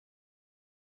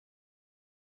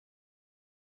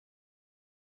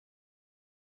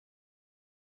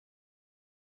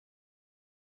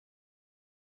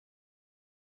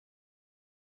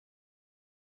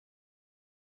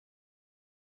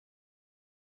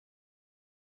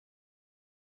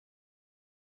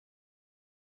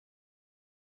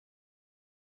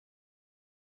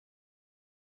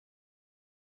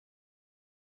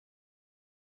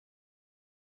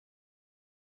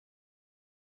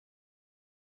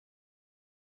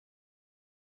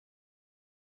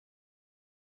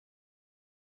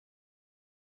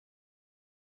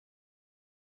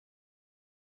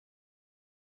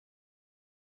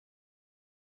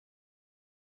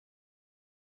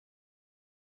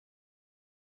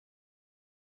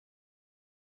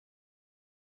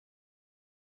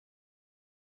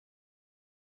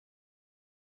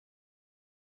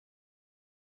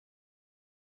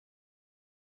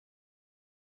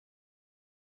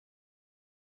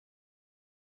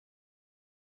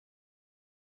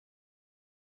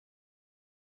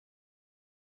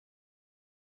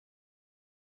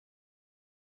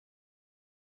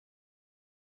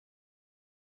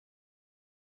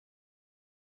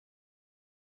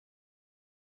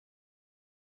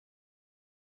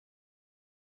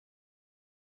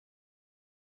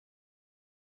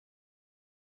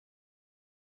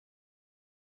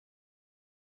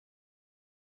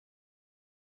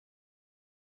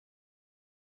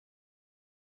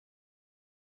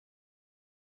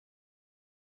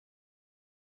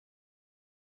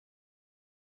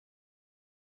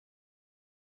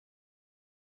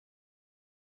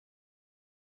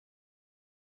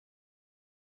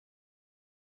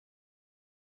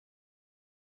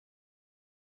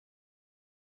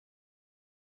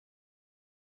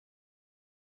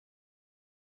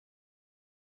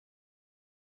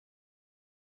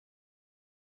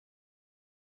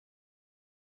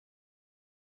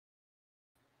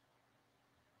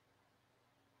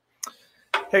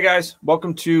Hey guys,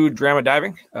 welcome to Drama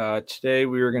Diving. Today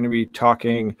we are going to be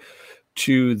talking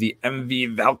to the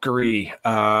MV Valkyrie.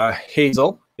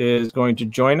 Hazel is going to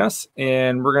join us,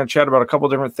 and we're going to chat about a couple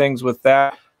different things with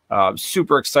that.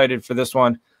 Super excited for this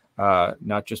one,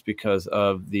 not just because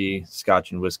of the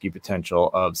Scotch and whiskey potential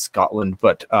of Scotland,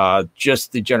 but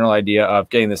just the general idea of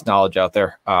getting this knowledge out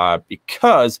there,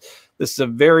 because this is a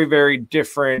very, very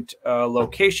different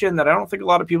location that I don't think a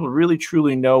lot of people really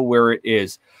truly know where it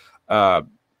is.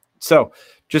 So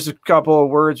just a couple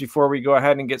of words before we go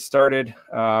ahead and get started.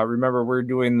 Remember, we're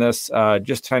doing this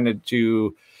just kind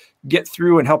to get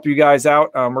through and help you guys out.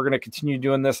 We're going to continue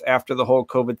doing this after the whole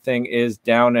COVID thing is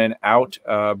down and out.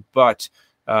 But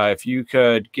if you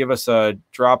could give us a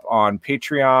drop on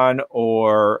Patreon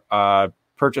or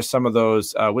purchase some of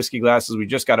those whiskey glasses. We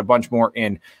just got a bunch more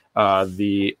in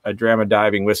the Drama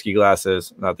Diving whiskey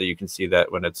glasses. Not that you can see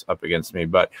that when it's up against me,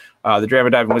 but the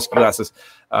Drama Diving whiskey glasses,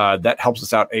 that helps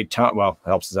us out a ton. Well, it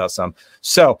helps us out some.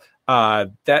 So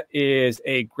that is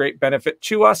a great benefit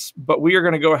to us, but we are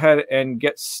going to go ahead and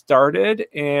get started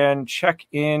and check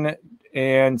in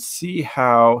and see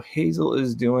how Hazel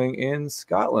is doing in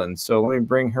Scotland. So let me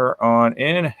bring her on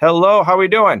in. Hello, how are we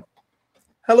doing?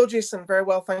 Hello, Jason. Very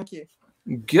well, thank you.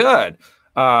 Good.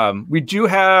 We do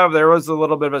have, there was a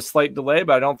little bit of a slight delay,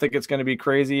 but I don't think it's going to be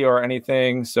crazy or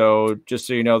anything. So just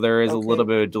so you know, there is a little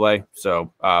bit of delay.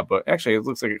 So, but actually it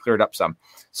looks like it cleared up some.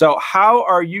 So how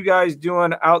are you guys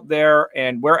doing out there,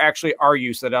 and where actually are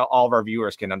you, so that all of our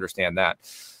viewers can understand that?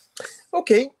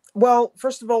 Okay. Well,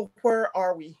 first of all, where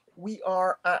are we? We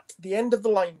are at the end of the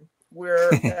line.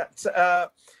 We're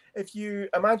at, if you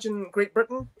imagine Great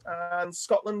Britain and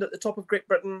Scotland at the top of Great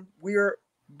Britain, we're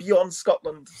beyond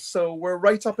Scotland. So we're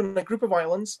right up in a group of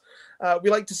islands. We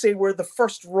like to say we're the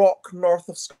first rock north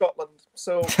of Scotland.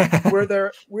 So we're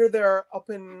there up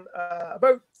in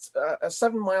about a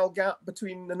 7-mile gap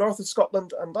between the north of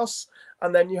Scotland and us.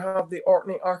 And then you have the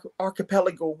Orkney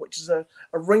Archipelago, which is a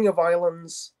ring of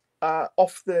islands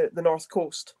off the north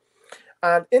coast.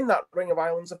 And in that ring of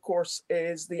islands, of course,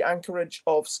 is the anchorage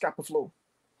of Scapa Flow.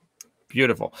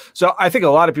 Beautiful. So I think a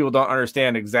lot of people don't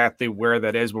understand exactly where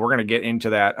that is, but we're going to get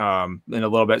into that in a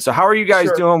little bit. So how are you guys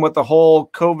doing with the whole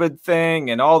COVID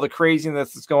thing and all the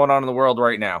craziness that's going on in the world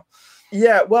right now?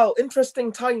 Yeah, well,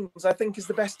 interesting times, I think, is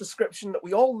the best description that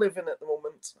we all live in at the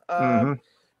moment.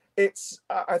 It's,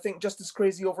 I think, just as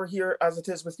crazy over here as it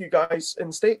is with you guys in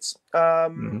the States.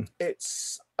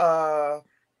 It's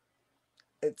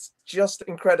just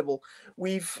incredible.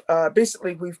 We've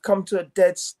come to a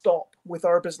dead stop with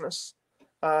our business.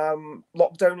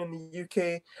 Lockdown in the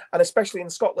UK and especially in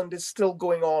Scotland is still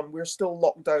going on. We're still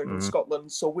locked down in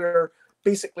Scotland, so we're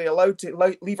basically allowed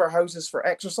to leave our houses for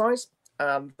exercise,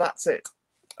 and that's it.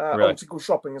 Really? To go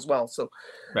shopping as well. So,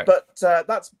 right. But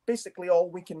that's basically all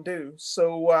we can do.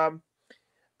 So,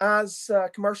 as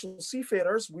commercial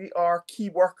seafarers, we are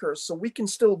key workers, so we can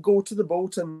still go to the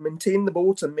boat and maintain the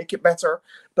boat and make it better,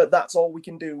 but that's all we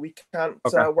can do. We can't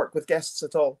work with guests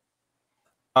at all.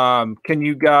 Can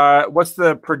you guys, what's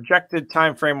the projected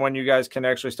time frame when you guys can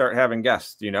actually start having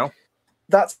guests? Do you know?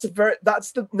 That's the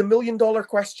 $1 million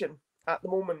question at the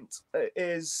moment,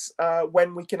 is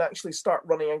when we can actually start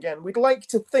running again. We'd like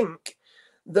to think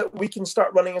that we can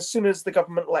start running as soon as the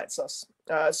government lets us.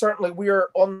 Certainly we're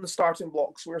on the starting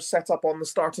blocks. We're set up on the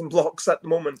starting blocks at the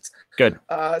moment. Good.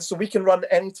 So we can run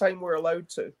anytime we're allowed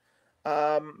to.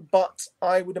 But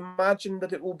I would imagine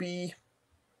that it will be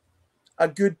a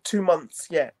good 2 months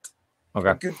yet. Okay.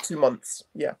 A good 2 months,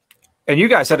 yeah. And you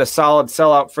guys had a solid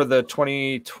sellout for the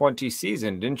 2020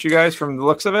 season, didn't you guys, from the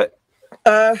looks of it?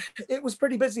 It was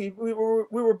pretty busy. We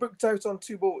were booked out on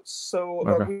 2 boats. So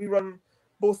we run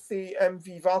both the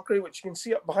MV Valkyrie, which you can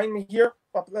see up behind me here,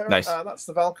 up there. Nice. That's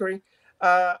the Valkyrie.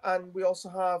 And we also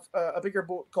have a bigger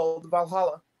boat called the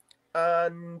Valhalla.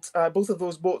 And both of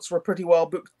those boats were pretty well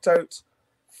booked out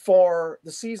for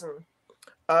the season.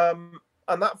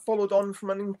 And that followed on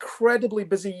from an incredibly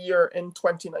busy year in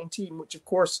 2019, which, of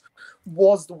course,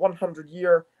 was the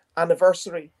 100-year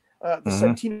anniversary, the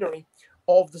centenary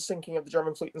of the sinking of the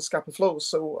German fleet in Scapa Flow.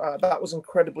 So that was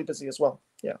incredibly busy as well.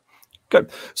 Yeah.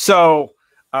 Good. So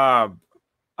I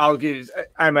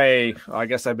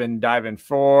guess I've been diving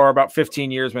for about 15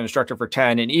 years, been an instructor for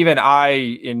 10. And even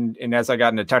as I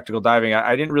got into technical diving,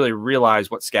 I didn't really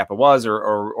realize what Scapa was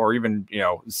or even,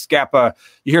 Scapa,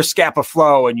 you hear Scapa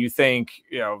Flow and you think,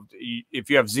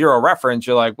 if you have zero reference,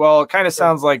 you're like, well, it kind of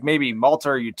sounds like maybe Malta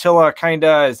or Utila kind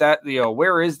of, is that,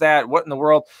 where is that? What in the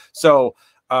world? So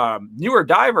newer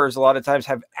divers a lot of times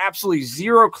have absolutely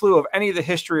zero clue of any of the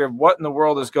history of what in the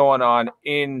world is going on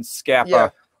in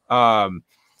Scapa. Yeah.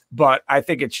 but I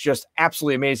think it's just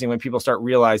absolutely amazing when people start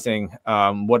realizing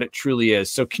what it truly is.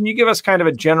 So can you give us kind of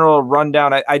a general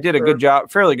rundown? I did a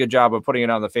fairly good job of putting it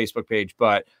on the Facebook page,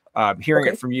 but hearing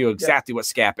it from you exactly what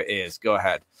Scapa is. Go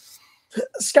ahead.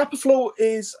 Scapa Flow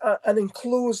is an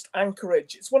enclosed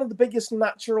anchorage. It's one of the biggest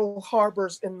natural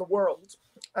harbors in the world.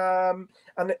 And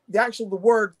the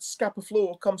word Scapa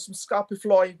Flow comes from Scapa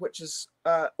Floy, which is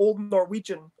Old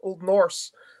Norwegian, Old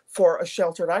Norse for a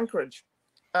sheltered anchorage.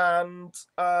 And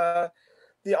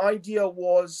the idea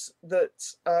was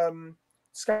that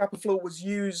Scapa Flow was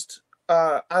used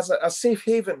as a safe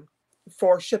haven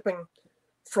for shipping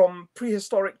from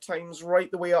prehistoric times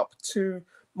right the way up to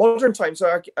modern times.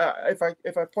 So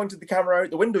if I pointed the camera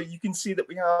out the window, you can see that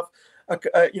we have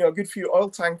a good few oil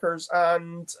tankers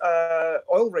and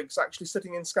oil rigs actually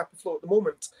sitting in Scapa Flow at the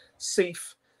moment,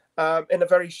 safe in a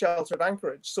very sheltered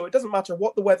anchorage. So it doesn't matter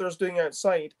what the weather is doing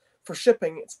outside. For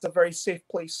shipping, it's a very safe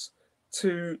place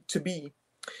to be.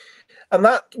 And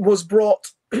that was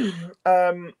brought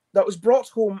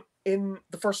home in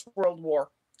the First World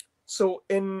War. So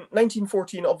in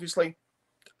 1914, obviously,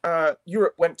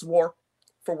 Europe went to war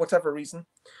for whatever reason.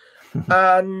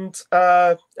 And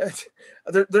there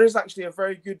is actually a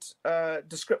very good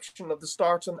description of the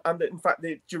start and in fact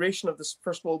the duration of this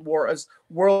First World War as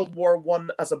World War I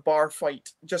as a bar fight.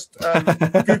 Just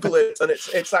Google it, and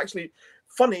it's actually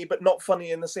funny, but not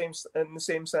funny in the same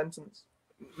sentence.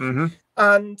 Mm-hmm.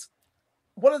 And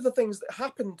one of the things that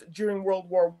happened during World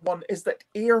War I is that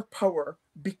air power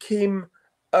became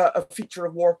a feature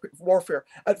of warfare.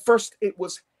 At first, it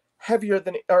was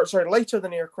lighter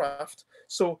than aircraft.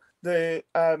 So the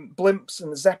blimps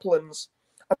and the Zeppelins,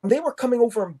 and they were coming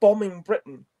over and bombing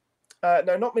Britain.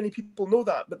 Now, not many people know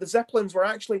that, but the Zeppelins were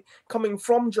actually coming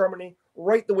from Germany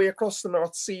right the way across the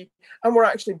North Sea and were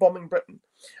actually bombing Britain.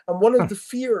 And one of the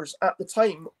fears at the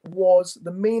time was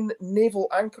the main naval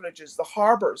anchorages, the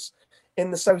harbours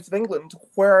in the south of England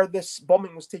where this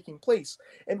bombing was taking place.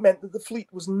 It meant that the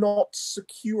fleet was not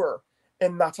secure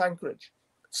in that anchorage.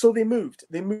 So they moved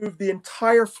the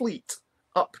entire fleet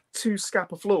up to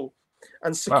Scapa Flow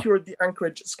and secured the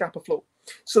anchorage at Scapa Flow.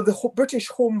 So the British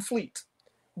home fleet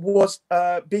was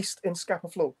based in Scapa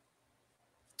Flow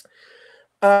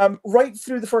right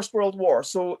through the First World War.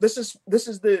 So this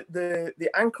is the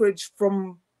anchorage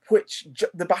from which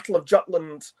the Battle of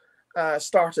Jutland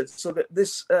started. So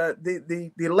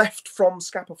that they left from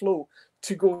Scapa Flow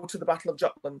to go to the Battle of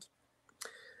Jutland.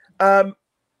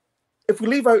 If we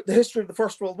leave out the history of the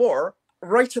First World War,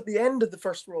 right at the end of the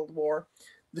First World War,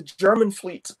 the German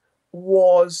fleet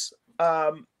was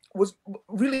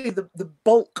really the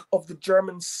bulk of the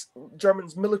Germans'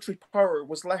 military power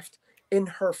was left in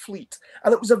her fleet,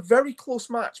 and it was a very close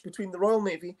match between the Royal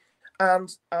Navy and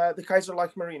the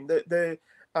Kaiserliche Marine, the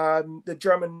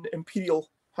German Imperial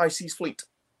High Seas Fleet.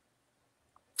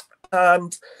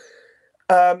 And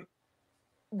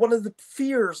one of the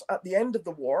fears at the end of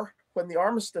the war, when the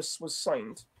armistice was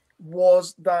signed,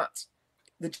 was that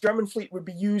the German fleet would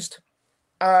be used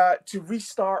to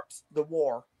restart the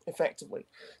war effectively.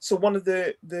 So one of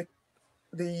the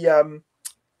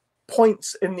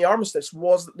points in the armistice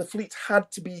was that the fleet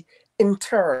had to be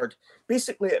interred.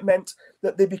 Basically, it meant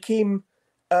that they became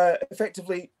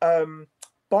effectively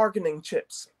bargaining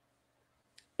chips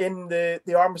in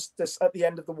the armistice at the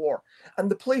end of the war. And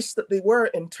the place that they were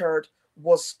interred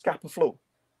was Scapa Flow.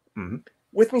 Mm-hmm.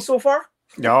 With me so far?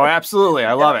 No, absolutely.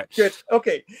 I love it. Good.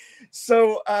 Okay.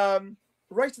 So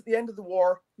right at the end of the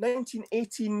war,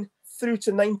 1918 through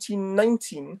to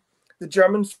 1919, the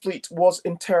German fleet was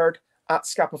interred at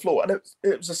Scapa Flow. And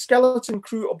it was a skeleton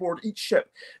crew aboard each ship.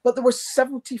 But there were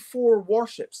 74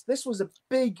 warships. This was a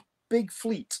big, big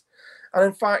fleet. And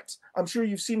in fact, I'm sure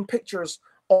you've seen pictures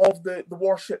of the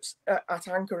warships at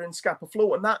anchor in Scapa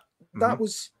Flow. And that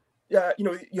was,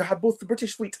 you had both the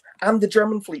British fleet and the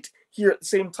German fleet here at the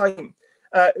same time.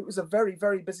 It was a very,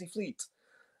 very busy fleet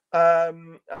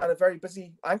and a very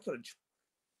busy anchorage.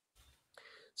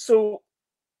 So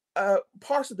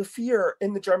part of the fear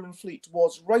in the German fleet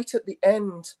was right at the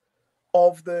end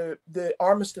of the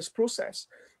armistice process,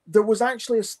 there was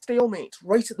actually a stalemate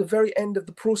right at the very end of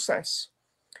the process.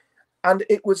 And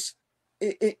it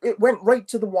went right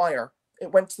to the wire.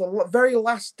 It went to the very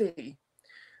last day.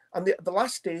 And the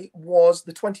last day was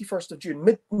the 21st of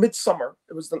June, midsummer.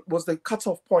 It was the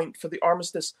cutoff point for the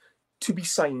armistice to be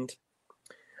signed.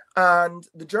 And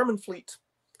the German fleet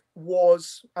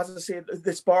was, as I say,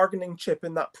 this bargaining chip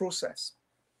in that process.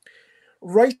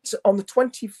 Right on the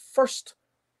 21st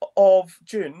of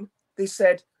June, they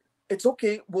said, it's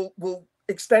okay, we'll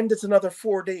extend it another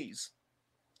 4 days.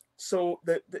 So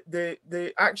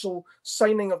the actual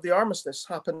signing of the armistice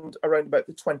happened around about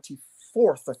the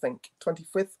 24th, I think,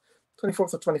 24th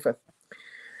or 25th.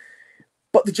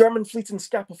 But the German fleet in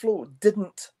Scapa Flow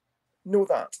didn't know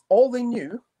that. All they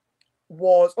knew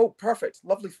was, oh, perfect,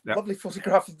 lovely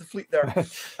photograph of the fleet there.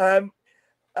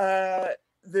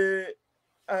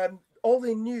 All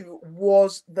they knew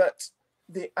was that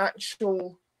the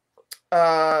actual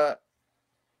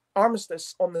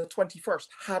armistice on the 21st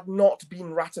had not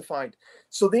been ratified.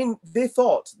 So they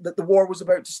thought that the war was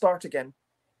about to start again.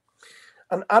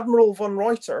 And Admiral von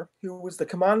Reuter, who was the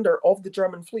commander of the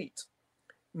German fleet,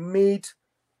 made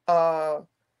a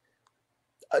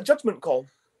judgment call.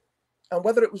 And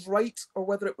whether it was right or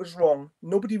whether it was wrong,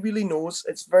 nobody really knows.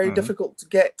 It's very difficult to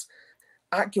get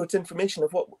accurate information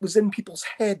of what was in people's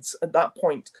heads at that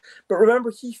point. But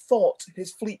remember, he thought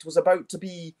his fleet was about to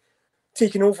be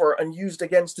taken over and used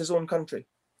against his own country.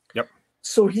 Yep.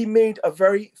 So he made a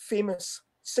very famous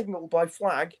signal by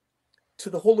flag to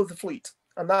the whole of the fleet.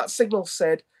 And that signal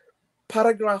said,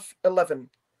 paragraph 11.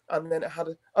 And then it had,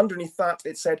 underneath that,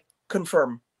 it said,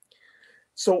 confirm.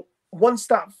 So once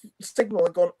that signal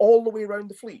had gone all the way around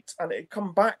the fleet and it had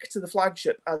come back to the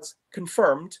flagship as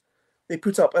confirmed, they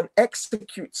put up an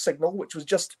execute signal, which was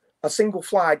just a single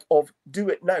flag of do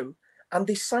it now, and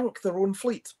they sank their own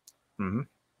fleet. Mm-hmm.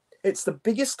 It's the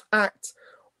biggest act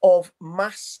of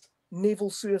mass naval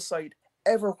suicide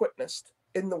ever witnessed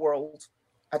in the world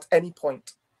at any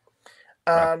point.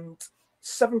 And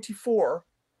 74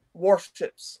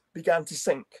 warships began to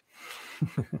sink.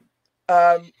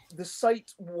 The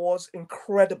sight was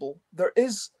incredible.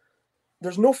 There's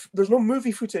no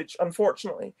movie footage,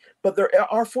 unfortunately, but there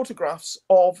are photographs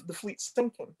of the fleet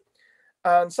sinking.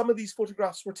 And some of these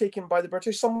photographs were taken by the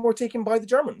British, some were taken by the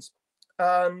Germans.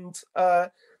 And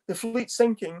the fleet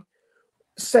sinking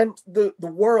sent the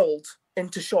world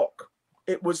into shock.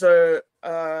 It was the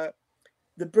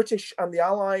British and the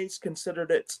Allies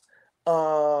considered it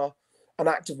an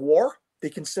act of war. They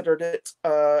considered it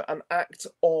an act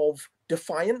of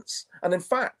defiance. And in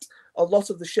fact, a lot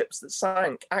of the ships that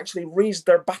sank actually raised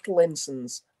their battle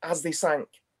ensigns as they sank,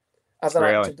 as an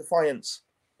act of defiance.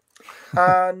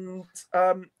 And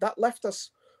that left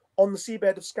us on the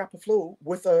seabed of Scapa Flow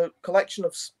with a collection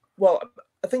of, well,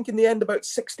 I think in the end about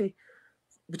 60,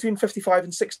 between 55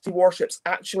 and 60 warships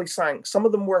actually sank. Some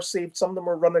of them were saved, some of them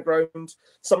were run aground,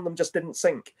 some of them just didn't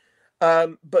sink.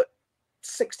 But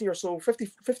 60 or so,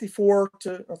 54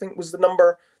 to, I think, was the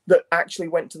number that actually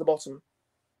went to the bottom.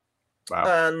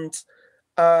 Wow. And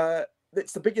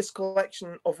it's the biggest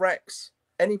collection of wrecks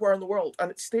anywhere in the world. And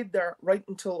it stayed there right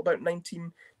until about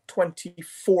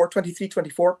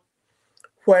 1924,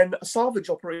 when a salvage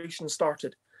operation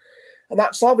started. And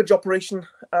that salvage operation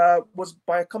was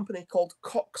by a company called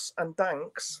Cox and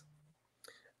Danks.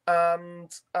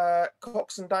 And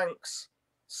Cox and Danks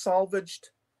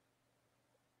salvaged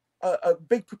a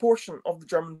big proportion of the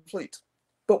German fleet.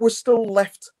 But we're still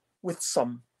left with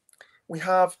some. We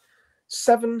have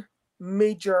 7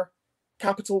 major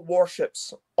capital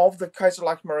warships of the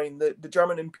Kaiserliche, the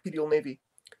German Imperial Navy,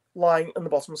 lying in the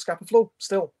bottom of Scapa Flow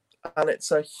still. And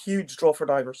it's a huge draw for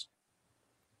divers.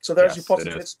 So there's your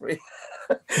pottage history.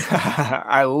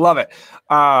 I love it.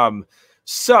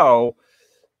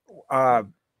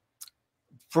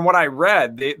 From what I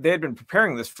read, they had been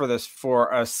preparing this for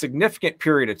a significant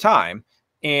period of time.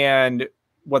 And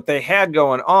what they had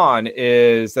going on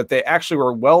is that they actually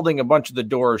were welding a bunch of the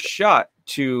doors shut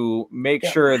to make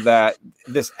sure that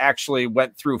this actually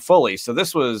went through fully. So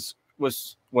this was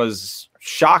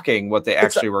shocking what they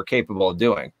actually were capable of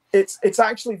doing. It's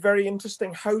actually very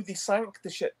interesting how they sank the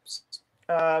ships.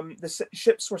 The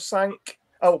ships were sank.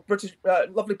 Oh, British,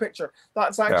 lovely picture.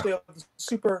 That's actually a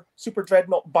super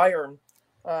dreadnought Bayern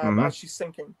as she's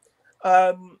sinking.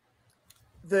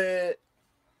 The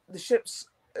ships,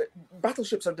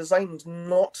 battleships are designed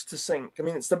not to sink. I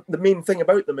mean, it's the main thing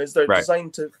about them is they're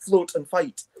designed to float and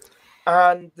fight.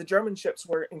 And the German ships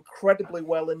were incredibly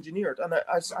well engineered. And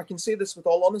I can say this with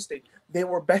all honesty, they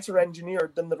were better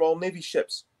engineered than the Royal Navy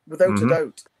ships, without a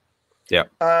doubt. Yeah.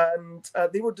 And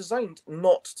they were designed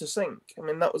not to sink. I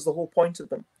mean, that was the whole point of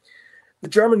them. The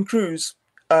German crews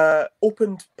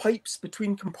opened pipes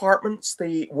between compartments.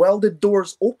 They welded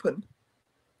doors open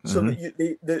so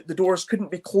that the doors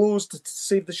couldn't be closed to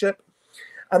save the ship.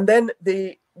 And then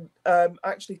they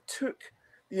actually took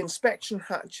the inspection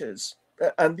hatches,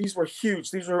 and these were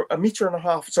huge. These were 1.5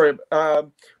 meters. Sorry,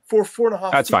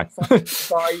 4.5. That's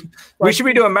fine. We should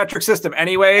be doing metric system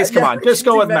anyways. Come on, just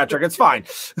go with metric. It's fine.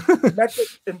 Metric,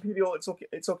 imperial. It's okay.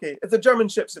 It's okay. If the German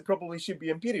ships, it probably should be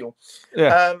imperial.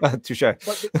 Yeah, touche.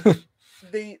 But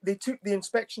they took the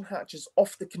inspection hatches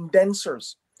off the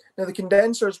condensers. Now the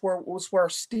condensers was where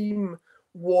steam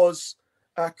was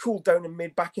cooled down and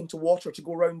made back into water to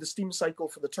go around the steam cycle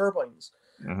for the turbines.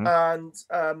 Mm-hmm. And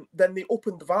then they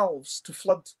opened the valves to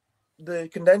flood the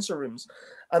condenser rooms.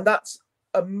 And that's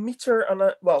a meter and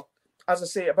as I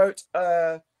say, about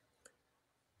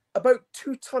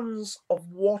 2 tons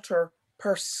of water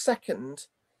per second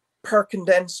per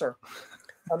condenser.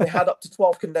 And they had up to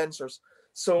 12 condensers.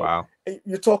 So wow.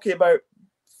 You're talking about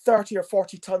 30 or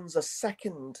 40 tons a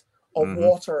second of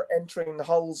water entering the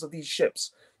hulls of these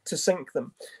ships to sink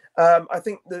them. I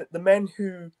think the men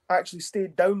who actually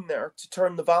stayed down there to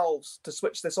turn the valves to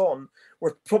switch this on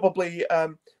were probably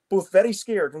both very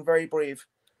scared and very brave.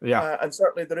 Yeah. And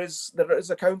certainly there is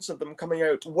accounts of them coming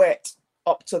out wet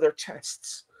up to their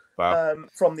chests. Wow.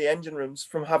 From the engine rooms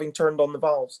from having turned on the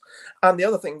valves. And the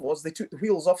other thing was they took the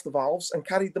wheels off the valves and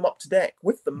carried them up to deck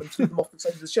with them and threw them off the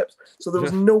side of the ships. So there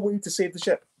was no way to save the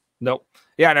ship. Nope.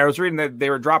 Yeah, and I was reading that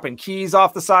they were dropping keys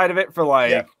off the side of it for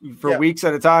weeks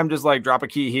at a time, just like drop a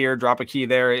key here, drop a key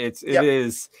there. It's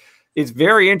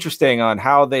very interesting on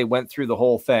how they went through the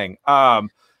whole thing.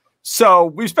 So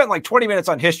we've spent like 20 minutes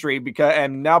on history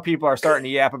and now people are starting to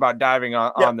yap about diving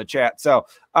on the chat. So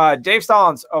Dave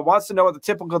Stallings wants to know what the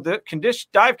typical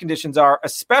dive conditions are.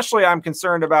 Especially I'm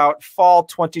concerned about fall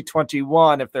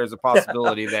 2021 if there's a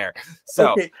possibility there.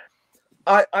 So okay.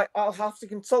 I'll have to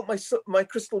consult my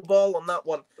crystal ball on that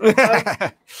one.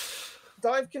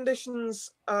 Dive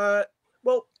conditions.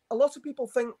 Well, a lot of people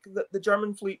think that the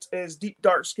German fleet is deep,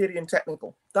 dark, scary, and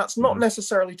technical. That's not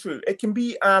necessarily true. It can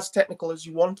be as technical as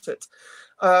you want it.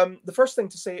 The first thing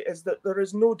to say is that there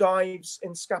is no dives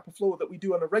in Scapa Flow that we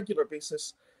do on a regular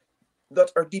basis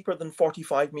that are deeper than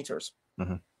 45 meters.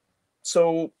 Mm-hmm.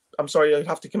 So I'm sorry, I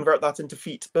have to convert that into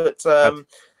feet, but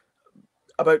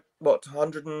about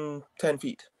 110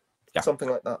 feet, something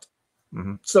like that.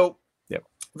 Mm-hmm. So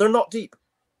they're not deep.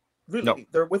 Really,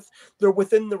 they're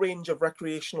within the range of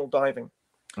recreational diving.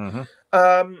 Mm-hmm.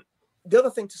 The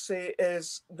other thing to say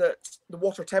is that the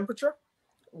water temperature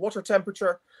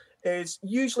is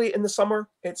usually in the summer,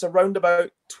 it's around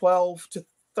about 12 to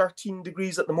 13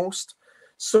 degrees at the most.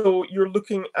 So you're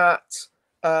looking at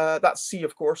that's sea,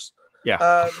 of course.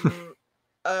 Yeah.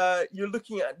 You're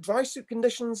looking at dry suit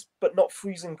conditions, but not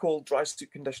freezing cold dry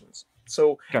suit conditions.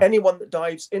 So anyone that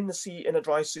dives in the sea in a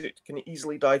dry suit can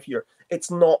easily dive here. It's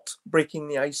not breaking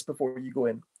the ice before you go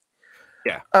in.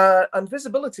 Yeah. And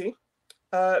visibility,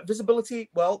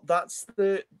 well, that's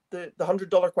the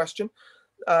 $100 question.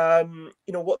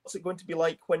 What's it going to be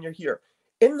like when you're here?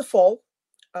 In the fall,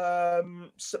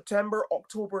 September,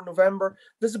 October, November,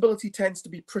 visibility tends to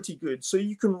be pretty good. So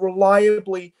you can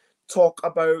reliably talk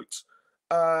about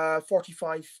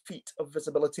 45 feet of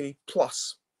visibility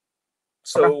plus.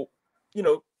 So,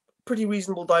 pretty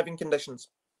reasonable diving conditions.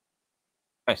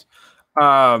 Nice.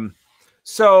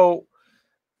 So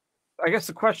I guess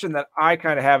the question that I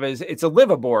kind of have is it's a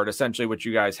liveaboard, essentially, what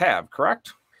you guys have,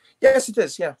 correct? Yes, it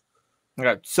is. Yeah.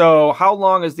 Okay. So how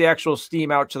long is the actual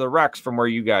steam out to the wrecks from where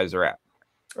you guys are at?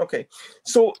 Okay.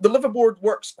 So the liveaboard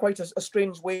works quite a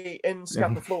strange way in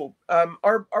Scapa Flow.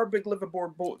 Our big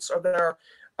liveaboard boats are there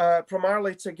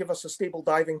primarily to give us a stable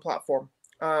diving platform.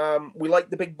 We like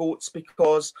the big boats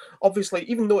because obviously,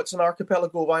 even though it's an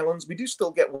archipelago of islands, we do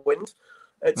still get wind.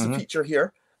 It's a feature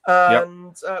here.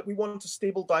 And we want a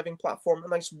stable diving platform, a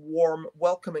nice, warm,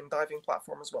 welcoming diving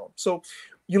platform as well. So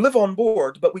you live on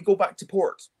board, but we go back to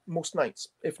port most nights,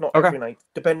 if not every night,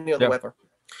 depending on the weather.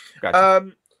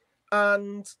 Gotcha.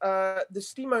 And the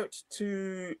steam out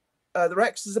to the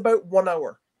wrecks is about 1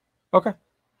 hour. Okay.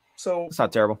 So it's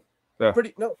not terrible.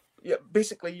 Yeah.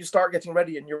 Basically you start getting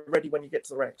ready and you're ready when you get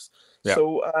to the wrecks. Yeah.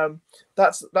 So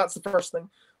that's the first thing.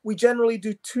 We generally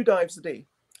do 2 dives a day.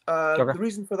 The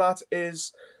reason for that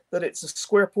is that it's a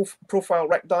square profile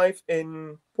wreck dive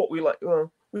in what we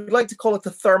like to call it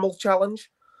the thermal challenge.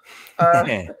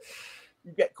 You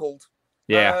get cold.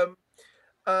 Yeah.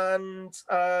 You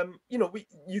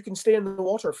can stay in the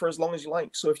water for as long as you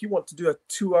like. So if you want to do a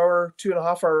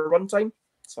 2.5 hour runtime,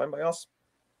 it's fine by us.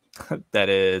 That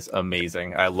is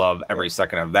amazing. I love every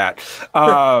second of that.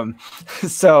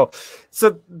 So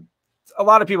a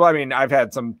lot of people, I mean, I've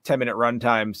had some 10-minute run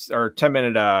times or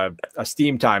 10-minute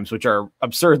steam times, which are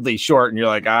absurdly short. And you're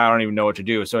like, I don't even know what to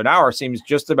do. So an hour seems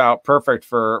just about perfect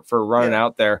for running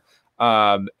out there.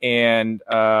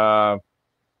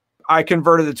 I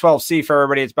converted the 12C for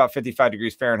everybody. It's about 55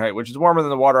 degrees Fahrenheit, which is warmer than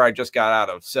the water I just got out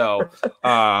of. So,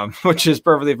 which is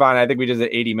perfectly fine. I think we did it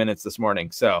 80 minutes this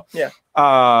morning. So,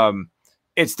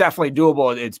 it's definitely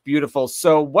doable. It's beautiful.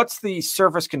 So, what's the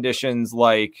surface conditions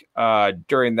like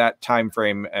during that time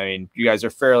frame? I mean, you guys are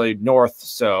fairly north,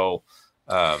 so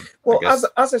Well,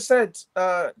 as I said,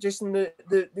 Jason,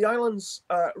 the islands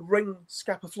ring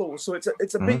Scapa flow, so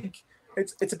it's a big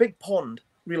it's a big pond,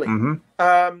 really.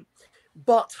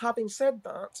 But having said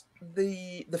that,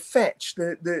 the fetch,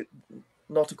 the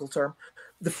nautical term,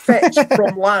 the fetch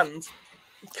from land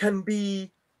can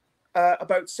be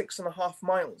about 6.5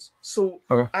 miles. So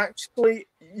actually,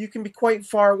 you can be quite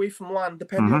far away from land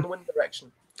depending on the wind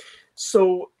direction.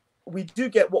 So we do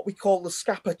get what we call the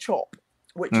Scapa chop,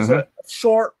 which is a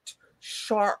short,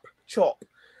 sharp chop.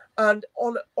 And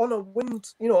on a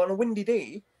windy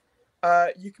day,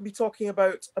 you can be talking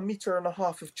about 1.5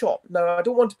 meters of chop. Now, I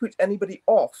don't want to put anybody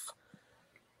off,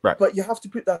 but you have to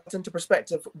put that into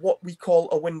perspective, what we call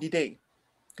a windy day.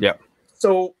 Yeah.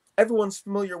 So everyone's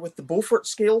familiar with the Beaufort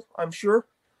scale, I'm sure,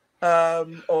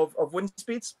 of wind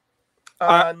speeds.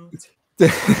 And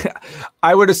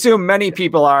I would assume many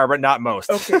people are, but not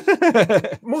most.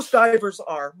 Okay. Most divers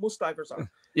are.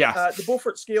 Yeah. The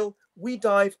Beaufort scale, we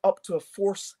dive up to a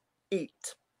force 8.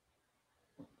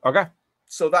 Okay.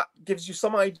 So that gives you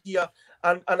some idea.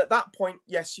 And at that point,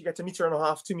 yes, you get 1.5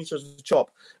 meters, 2 meters of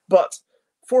chop. But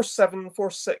force 7,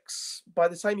 force 6, by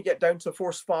the time you get down to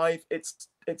force 5, it's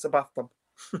a bathtub.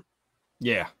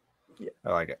 Yeah.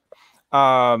 I like it.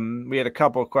 We had a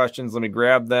couple of questions. Let me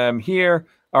grab them here.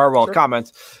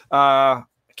 Comments.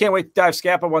 Can't wait to dive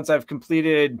Scapa once I've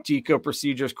completed DECO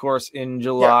procedures course in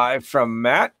July from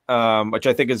Matt, which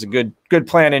I think is a good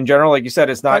plan in general. Like you said,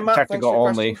 it's not technical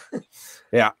only.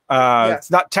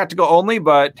 It's not technical only,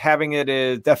 but having it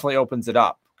definitely opens it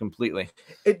up completely.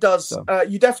 It does. So.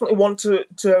 You definitely want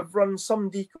to run some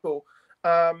DECO,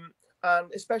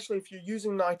 and especially if you're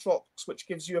using nitrox, which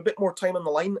gives you a bit more time on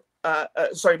the line. A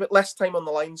bit less time on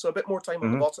the line, so a bit more time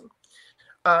on the bottom.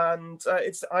 And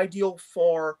it's ideal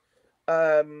for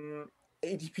ADP,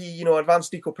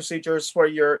 advanced DECO procedures where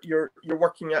you're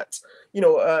working at,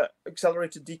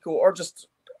 accelerated DECO or just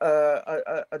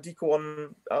a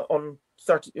DECO on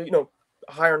 30,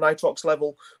 higher nitrox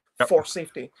level for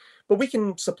safety. But we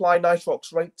can supply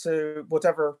nitrox right to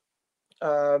whatever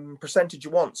percentage you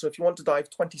want. So if you want to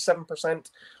dive 27%,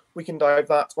 we can dive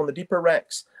that on the deeper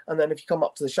wrecks. And then if you come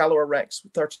up to the shallower wrecks,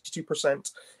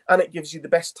 32%, and it gives you the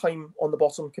best time on the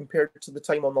bottom compared to the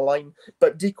time on the line.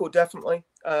 But DECO definitely,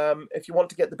 if you want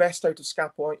to get the best out of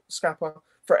Scapa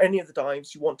for any of the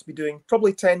dives, you want to be doing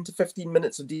probably 10 to 15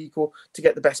 minutes of DECO to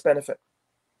get the best benefit.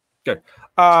 Good.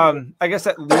 I guess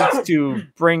that leads to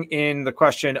bring in the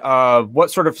question of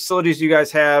what sort of facilities you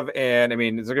guys have. And I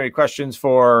mean, is there going to be questions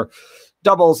for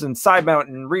doubles and side mount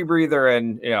and rebreather?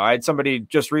 And I had somebody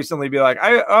just recently be like,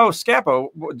 Scapa,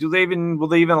 will they even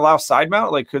allow side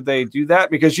mount? Like, could they do that?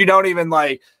 Because you don't even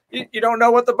you don't know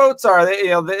what the boats are.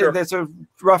 There's a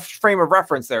rough frame of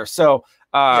reference there. So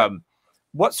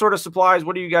what sort of supplies,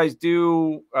 what do you guys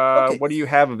do? What do you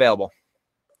have available?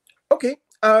 Okay.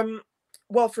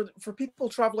 Well, for people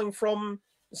traveling from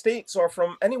the States or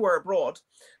from anywhere abroad,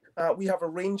 we have a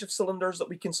range of cylinders that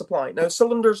we can supply. Now,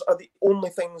 cylinders are the only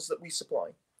things that we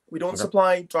supply. We don't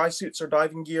supply dry suits or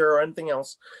diving gear or anything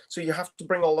else. So you have to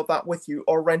bring all of that with you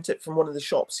or rent it from one of the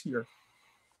shops here.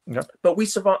 Okay. But we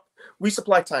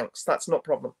supply tanks. That's not a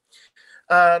problem.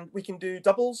 And we can do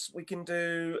doubles. We can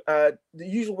do the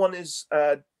usual one is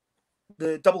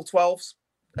the double 12s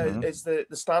is the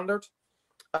standard.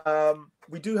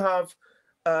 We do have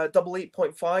double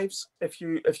 8.5s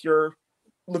if you're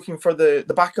looking for the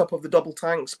backup of the double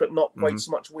tanks, but not quite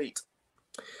so much weight.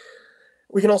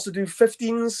 We can also do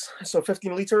 15s, so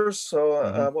 15 liters.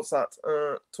 So what's that?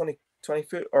 20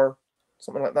 foot or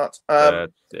something like that.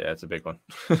 It's a big one.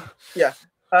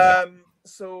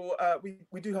 So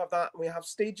we do have that. We have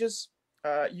stages,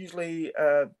 usually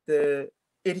the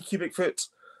 80 cubic foot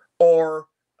or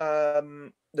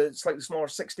the slightly smaller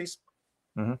 60s.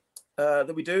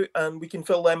 That we do, and we can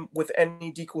fill them with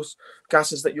any DECO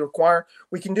gases that you require.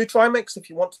 We can do trimix if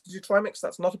you want to do trimix.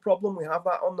 That's not a problem. We have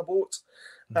that on the boat.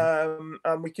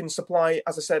 And we can supply,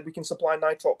 as I said, we can supply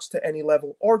nitrox to any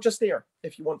level or just air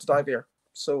if you want to dive air.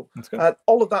 So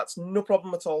all of that's no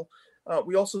problem at all.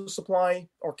 We also supply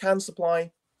or can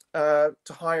supply to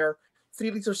hire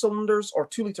 3-liter cylinders or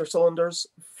 2-liter cylinders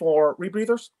for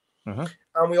rebreathers.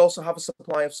 And we also have a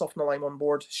supply of softener lime on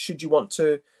board should you want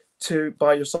to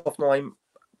buy your softener lime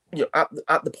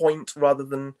at the point rather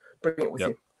than bring it with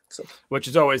you. So. Which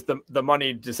is always the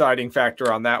money deciding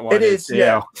factor on that one. It is,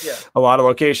 a lot of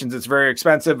locations it's very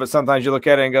expensive, but sometimes you look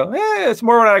at it and go, it's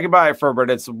more what I can buy it for,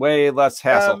 but it's way less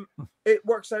hassle. It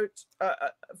works out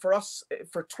for us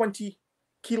for 20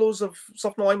 kilos of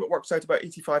softener lime. It works out about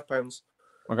 £85.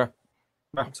 Okay.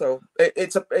 So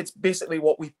it's basically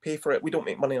what we pay for it. We don't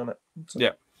make money on it. So.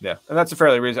 Yeah. Yeah, and that's a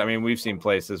fairly reason. I mean, we've seen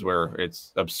places where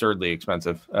it's absurdly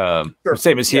expensive. Sure.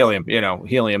 Same as helium,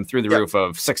 helium through the Yeah. roof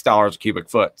of $6 a cubic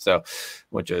foot. So,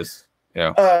 which is,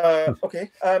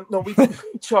 Okay. No, we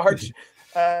charge.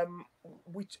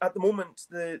 We at the moment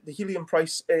the helium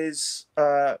price is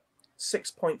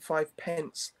 6.5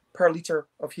 pence per liter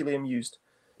of helium used.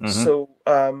 So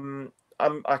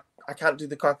I can't do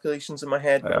the calculations in my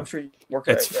head, but I'm sure you can work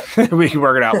it out. Yeah. We can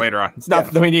work it out later on. It's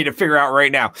nothing that we need to figure out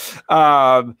right now.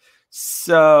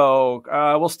 So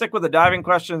we'll stick with the diving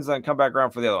questions and come back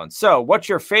around for the other one. So what's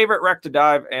your favorite wreck to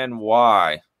dive and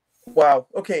why? Wow.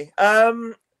 Okay.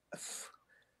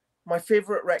 My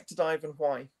favorite wreck to dive and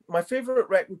why? My favorite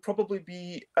wreck would probably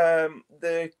be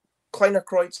the Kleiner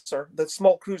Kreutzer, the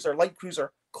small cruiser, light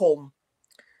cruiser, Colm.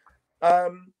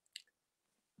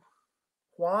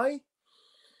 Why?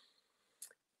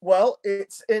 Well,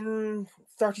 it's in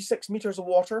 36 meters of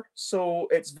water, so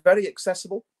it's very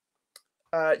accessible.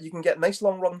 You can get nice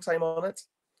long run time on it.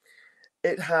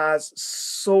 It has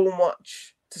so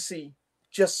much to see,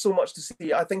 just so much to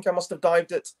see. I think I must have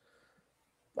dived it,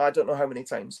 I don't know how many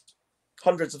times,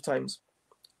 hundreds of times.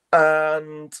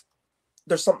 And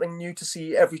there's something new to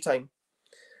see every time.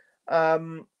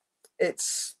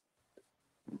 It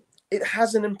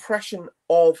has an impression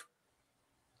of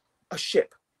a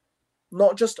ship.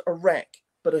 Not just a wreck,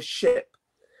 but a ship,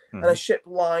 and a ship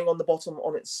lying on the bottom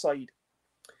on its side.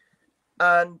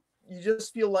 And you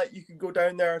just feel like you could go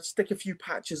down there, stick a few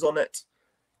patches on it,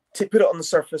 to put it on the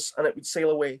surface, and it would sail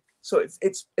away. So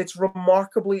it's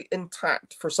remarkably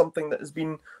intact for something that has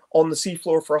been on the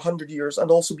seafloor for 100 years and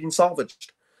also been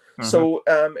salvaged. So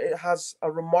it has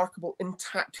a remarkable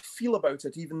intact feel about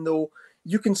it, even though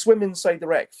you can swim inside the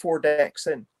wreck 4 decks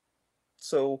in.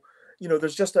 So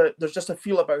there's just a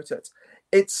feel about it.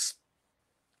 It's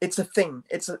a thing.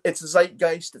 It's a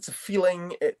zeitgeist. It's a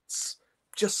feeling. It's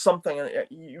just something, and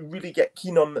you really get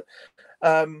keen on it.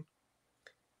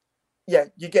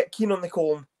 You get keen on the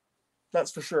Colm.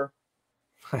 That's for sure.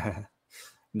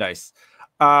 Nice.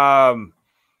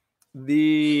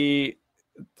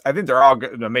 I think they're all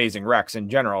good, amazing wrecks in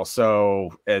general. So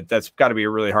that's got to be a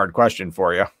really hard question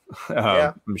for you.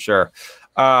 I'm sure.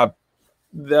 I'm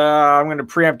going to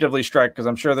preemptively strike because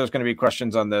I'm sure there's going to be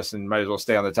questions on this and might as well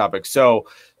stay on the topic. So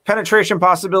penetration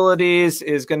possibilities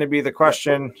is going to be the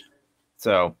question.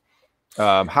 So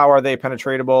how are they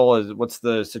penetratable? What's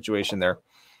the situation there?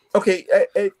 Okay,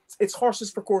 it's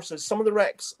horses for courses. Some of the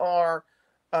wrecks are,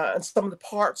 and some of the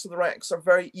parts of the wrecks are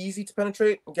very easy to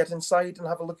penetrate and get inside and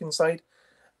have a look inside.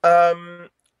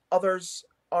 Others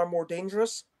are more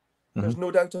dangerous. There's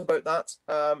no doubt about that.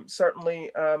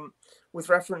 Certainly, with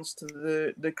reference to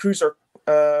the cruiser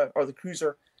or the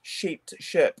cruiser shaped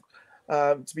ship,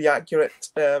 to be accurate,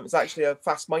 it's actually a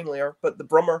fast mine layer. But the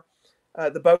Brummer,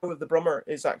 the bow of the Brummer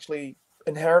is actually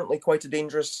inherently quite a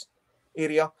dangerous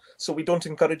area, so we don't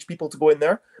encourage people to go in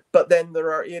there. But then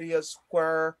there are areas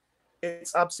where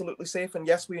it's absolutely safe, and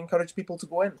yes, we encourage people to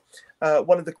go in.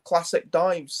 One of the classic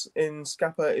dives in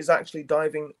Scapa is actually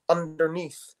diving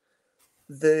underneath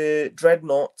the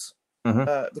dreadnought,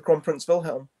 the Kronprinz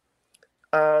Wilhelm,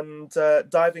 and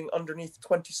diving underneath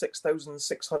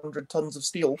 26,600 tons of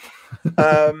steel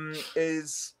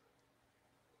is,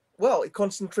 well, it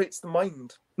concentrates the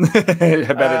mind. I bet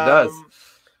it does.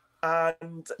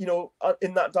 And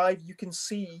in that dive, you can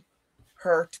see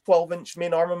her 12-inch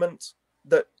main armament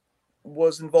that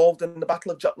was involved in the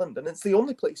Battle of Jutland, and it's the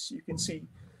only place you can see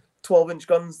 12-inch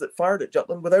guns that fired at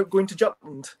Jutland without going to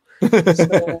Jutland.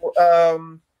 So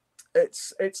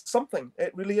it's something.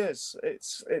 It really is.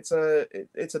 It's a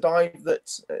dive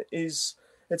that is.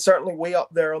 It's certainly way up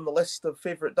there on the list of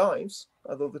favorite dives,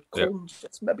 although the Colm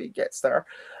maybe gets there.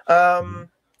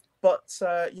 But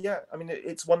I mean,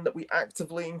 it's one that we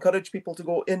actively encourage people to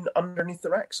go in underneath the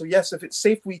wreck. So yes, if it's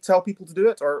safe, we tell people to do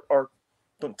it, or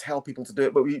don't tell people to do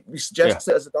it, but we suggest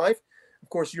it as a dive. Of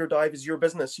course, your dive is your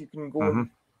business. You can go and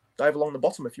dive along the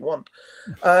bottom if you want.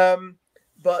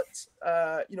 But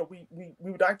we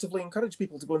would actively encourage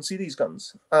people to go and see these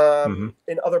guns.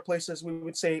 In other places, we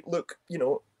would say, look,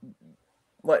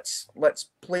 let's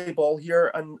play ball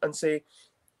here and say,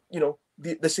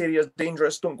 this area is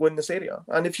dangerous. Don't go in this area.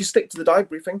 And if you stick to the dive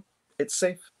briefing, it's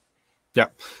safe. Yeah,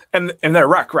 and they're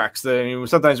wrecks.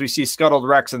 Sometimes we see scuttled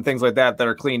wrecks and things like that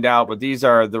are cleaned out, but these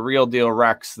are the real deal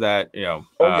wrecks that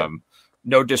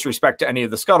no disrespect to any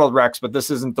of the scuttled wrecks, but this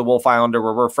isn't the Wolf Islander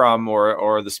where we're from,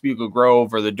 or the Spugle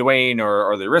Grove, or the Duane,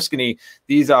 or the Oriskany.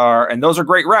 These are, and those are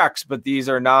great wrecks, but these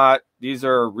are not. These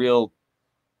are real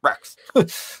wrecks.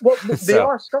 Well, they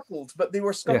are scuttled, but they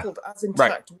were scuttled as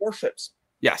intact warships.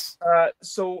 Yes.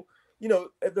 So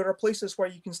there are places where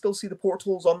you can still see the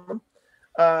portholes on them.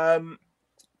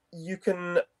 you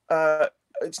can.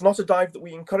 It's not a dive that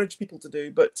we encourage people to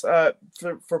do, but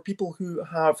for people who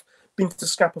have been to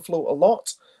Scapa Flow a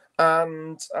lot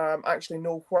and actually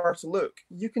know where to look,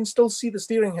 you can still see the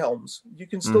steering helms. You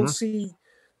can still see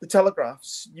the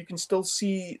telegraphs. You can still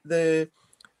see the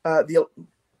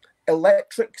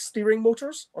electric steering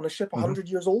motors on a ship 100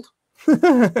 years old.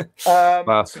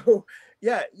 Wow. So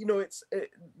yeah,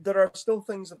 there are still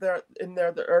things in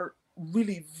there that are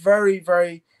really very,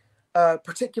 very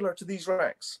particular to these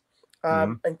wrecks,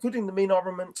 including the main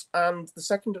armament and the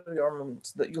secondary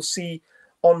armament that you'll see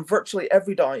on virtually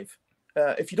every dive.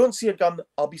 If you don't see a gun,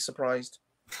 I'll be surprised.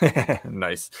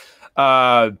 Nice.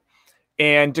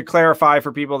 And to clarify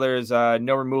for people, there's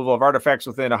no removal of artifacts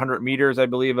within 100 meters, I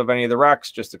believe, of any of the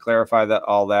wrecks. Just to clarify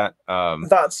all that.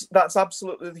 That's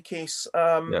absolutely the case.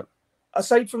 Yep.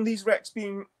 Aside from these wrecks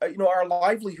being, our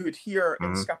livelihood here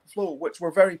in Scapa Flow, which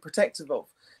we're very protective of,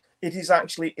 it is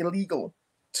actually illegal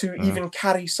to even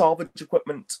carry salvage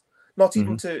equipment, not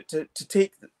even to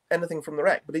take anything from the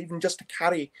wreck, but even just to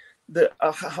carry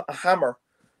a hammer.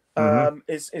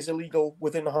 Is illegal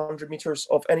within 100 meters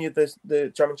of any of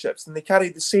the German ships, and they carry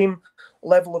the same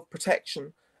level of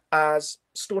protection as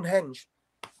Stonehenge.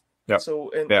 Yep.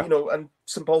 So, and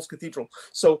St. Paul's Cathedral.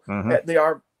 So they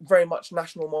are very much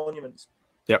national monuments.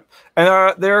 Yep.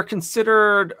 And they're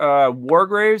considered war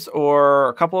graves, or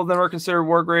a couple of them are considered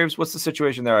war graves. What's the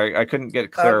situation there? I couldn't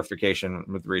get clarification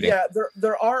with reading. Yeah,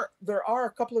 there are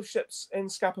a couple of ships in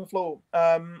Scapa Flow,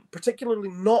 particularly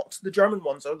not the German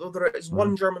ones, although there is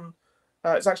one German,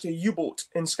 it's actually a U-boat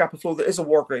in Scapa Flow that is a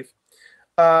war grave.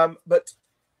 But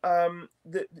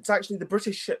it's actually the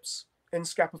British ships in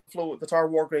Scapa Flow that are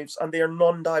war graves, and they are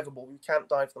non-diveable. You can't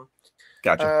dive them.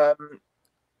 Gotcha.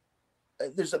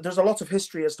 There's a lot of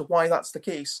history as to why that's the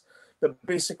case, but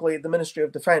basically the Ministry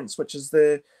of Defence, which is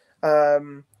the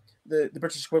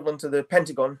British equivalent to the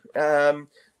Pentagon,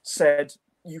 said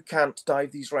you can't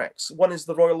dive these wrecks. One is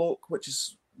the Royal Oak, which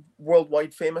is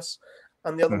worldwide famous,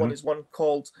 and the other one is one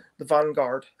called the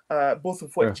Vanguard, both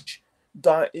of which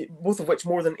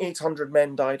more than 800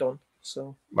 men died on.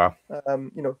 So wow,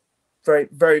 very,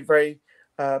 very, very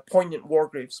poignant war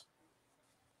graves.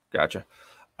 Gotcha.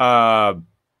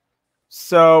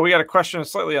 So we got a question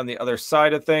slightly on the other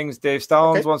side of things. Dave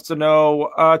Stallings wants to know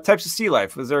types of sea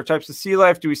life. Is there types of sea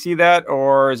life? Do we see that,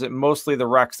 or is it mostly the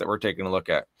wrecks that we're taking a look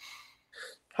at?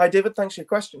 Hi, David. Thanks for your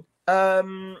question.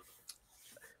 Types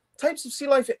of sea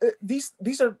life. These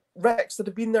are wrecks that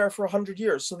have been there for 100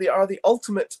 years, so they are the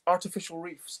ultimate artificial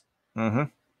reefs.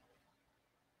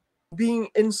 Being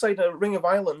inside a ring of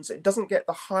islands, it doesn't get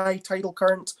the high tidal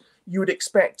current you would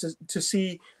expect to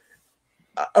see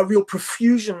a real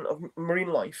profusion of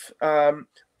marine life.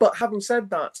 But having said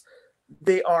that,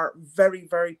 they are very,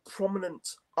 very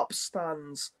prominent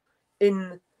upstands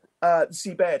in on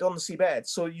the seabed.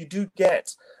 So you do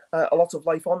get a lot of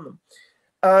life on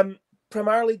them.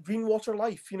 Primarily green water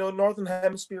life, Northern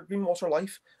Hemisphere green water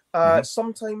life.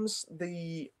 Sometimes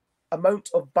the amount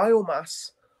of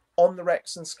biomass on the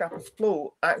wrecks in Scapa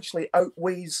Flow actually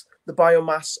outweighs the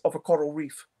biomass of a coral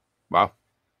reef. Wow.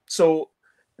 So,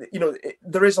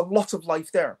 there is a lot of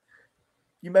life there.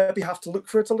 You maybe have to look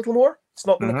for it a little more. It's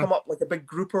not going to come up like a big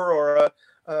grouper or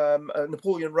a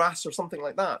Napoleon wrasse or something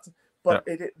like that. But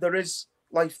there is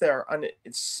life there, and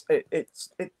it's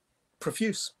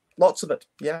profuse. Lots of it.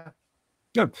 Yeah.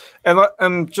 Good.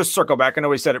 And just circle back. I know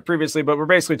we said it previously, but we're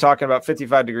basically talking about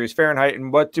 55 degrees Fahrenheit.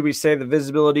 And what do we say the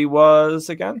visibility was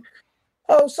again?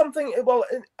 Oh,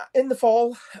 in the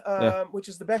fall, which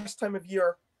is the best time of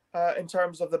year in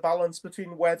terms of the balance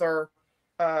between weather,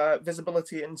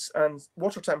 visibility, and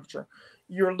water temperature,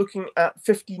 you're looking at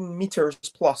 15 meters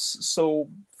plus, so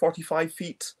 45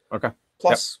 feet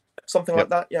plus, something like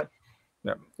that. Yeah.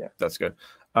 That's good.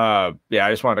 I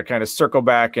just wanted to kind of circle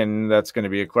back, and that's going to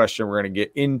be a question we're going to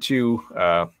get into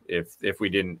if we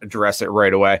didn't address it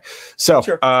right away. So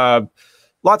sure.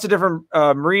 Lots of different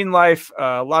marine life,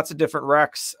 lots of different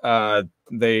wrecks.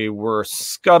 They were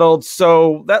scuttled.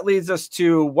 So that leads us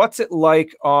to what's it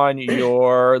like on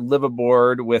your live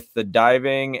aboard with the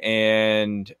diving,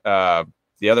 and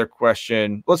the other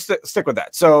question, let's stick with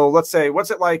that. So let's say,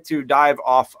 what's it like to dive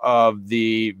off of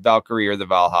the Valkyrie or the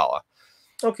Valhalla?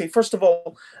 Okay, first of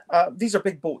all, these are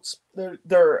big boats.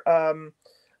 They're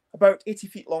about 80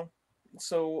 feet long.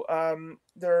 So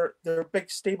they're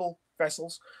big, stable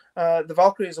vessels. The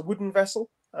Valkyrie is a wooden vessel.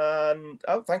 And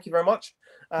thank you very much.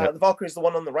 The Valkyrie is the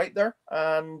one on the right there,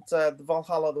 and the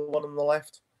Valhalla, the one on the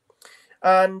left.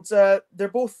 And they're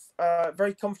both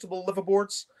very comfortable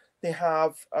liveaboards. They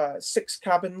have 6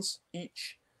 cabins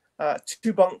each,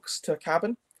 2 bunks to a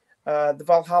cabin. The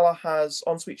Valhalla has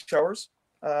ensuite showers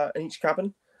in each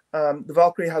cabin, The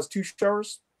Valkyrie has 2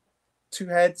 showers, 2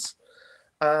 heads,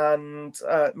 and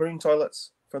marine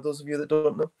toilets. For those of you that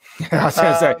don't know, I was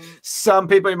going to say some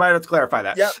people you might have to clarify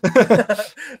that. Yeah.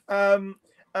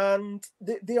 And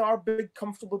they are big,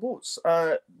 comfortable boats.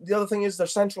 The other thing is they're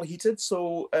centrally heated,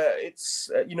 so it's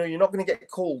you're not going to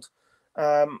get cold.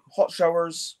 Hot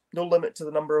showers, no limit to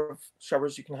the number of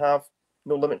showers you can have,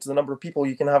 no limit to the number of people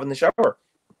you can have in the shower.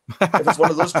 If it's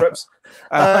one of those trips.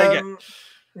 I like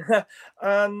it.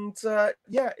 And they're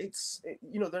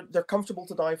comfortable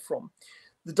to dive from.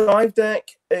 The dive deck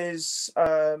is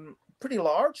pretty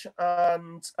large,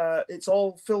 and it's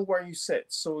all fill where you sit.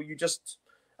 So you just,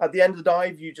 at the end of the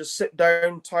dive, you just sit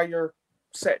down, tie your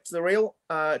set to the rail,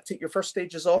 take your first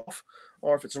stages off,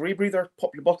 or if it's a rebreather,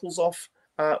 pop your bottles off.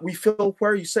 We fill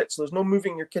where you sit, so there's no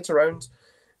moving your kit around.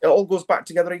 It all goes back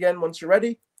together again once you're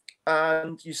ready,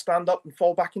 and you stand up and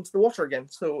fall back into the water again.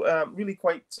 So really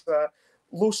quite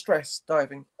low stress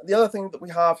diving. The other thing that we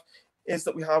have is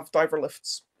that we have diver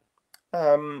lifts.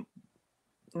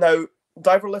 Now,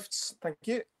 diver lifts, thank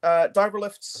you. Diver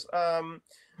lifts are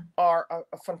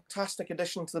a fantastic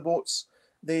addition to the boats.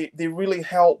 They really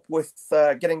help with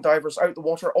getting divers out the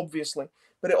water, obviously,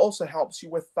 but it also helps you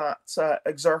with that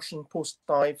exertion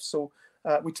post-dive. So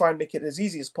we try and make it as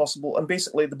easy as possible. And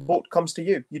basically, the boat comes to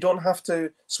you. You don't have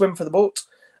to swim for the boat.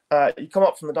 You come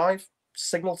up from the dive,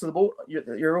 signal to the boat,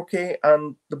 you're okay,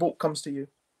 and the boat comes to you.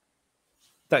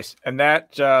 Nice. And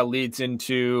that leads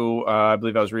into, I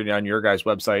believe I was reading on your guys'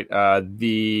 website,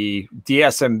 the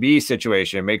DSMB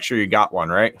situation. Make sure you got one,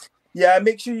 right? Yeah,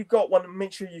 make sure you've got one and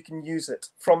make sure you can use it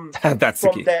from That's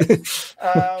from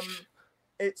the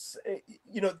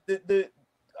key.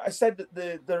 I said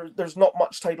that there's not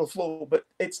much tidal flow, but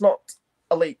it's not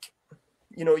a lake.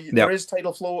 There is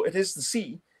tidal flow. It is the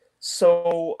sea.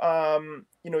 So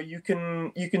you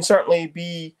can certainly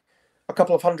be a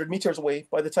couple of 100 meters away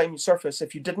by the time you surface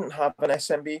if you didn't have an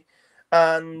SMB,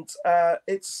 and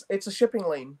it's a shipping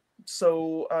lane.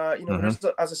 So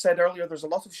as I said earlier, there's a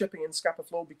lot of shipping in Scapa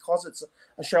Flow because it's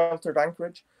a sheltered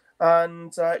anchorage,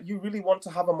 and you really want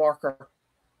to have a marker.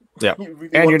 Yeah, you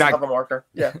really want to have a marker.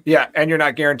 Yeah, yeah, and you're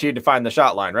not guaranteed to find the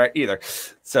shot line, right? Either.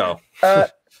 So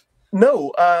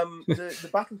no, the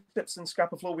battleships in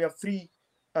Scapa Flow, we have 3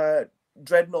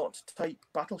 dreadnought type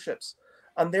battleships,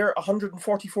 and they're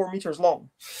 144 meters long.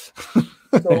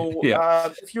 So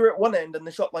if you're at one end and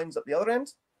the shot line's at the other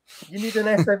end, you need an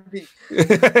SMB.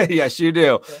 Yes, you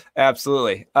do. Yeah.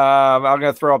 Absolutely. I'm going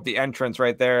to throw up the entrance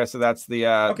right there. So that's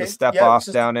the step off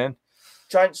down in.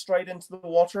 Giant stride into the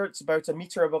water. It's about a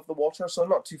meter above the water, so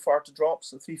not too far to drop,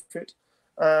 so 3 foot.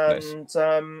 And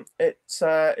nice. It's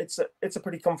a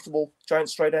pretty comfortable giant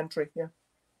stride entry. Yeah.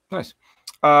 Nice.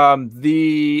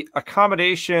 The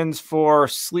accommodations for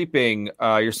sleeping,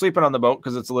 you're sleeping on the boat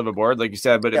because it's a liveaboard, like you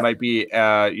said, but it might be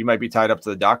you might be tied up to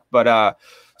the dock. But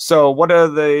so what are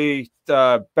the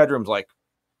bedrooms like?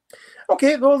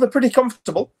 Okay, well, they're pretty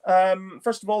comfortable.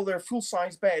 First of all, they're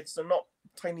full-size beds. They're not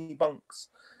tiny bunks.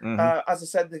 As I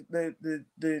said,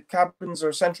 the cabins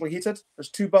are centrally heated. There's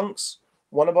 2 bunks,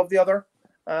 one above the other,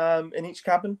 in each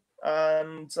cabin,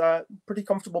 and pretty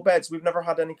comfortable beds. We've never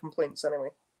had any complaints anyway.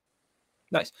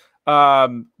 Nice.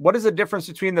 What is the difference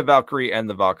between the Valkyrie and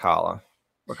the Valhalla?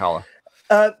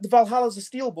 The Valhalla is a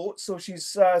steel boat, so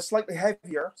she's slightly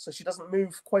heavier, so she doesn't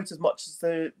move quite as much as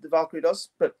the Valkyrie does.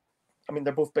 But I mean,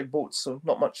 they're both big boats, so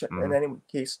not much in any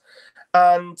case.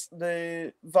 And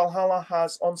the Valhalla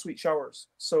has ensuite showers,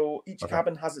 so each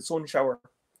cabin has its own shower.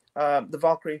 The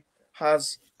Valkyrie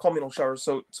has communal showers,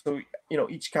 so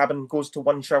each cabin goes to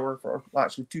 1 shower, or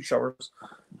actually 2 showers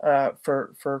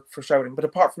for showering. But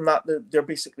apart from that, they're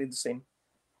basically the same.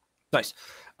 Nice.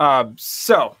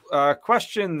 So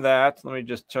question that, let me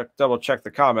just double check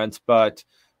the comments, but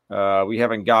we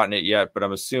haven't gotten it yet, but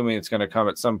I'm assuming it's going to come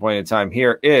at some point in time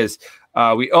here is,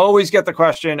 we always get the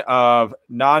question of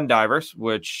non-divers,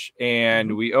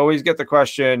 and we always get the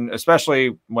question,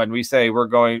 especially when we say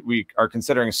we are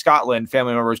considering Scotland,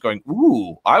 family members going,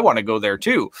 ooh, I want to go there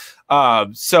too.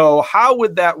 So how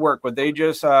would that work? Would they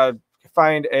just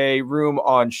find a room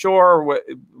on shore?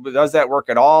 Does that work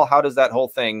at all? How does that whole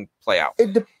thing play out?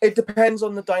 It depends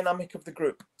on the dynamic of the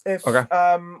group. If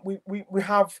we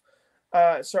have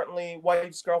certainly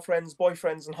wives, girlfriends,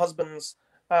 boyfriends, and husbands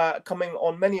coming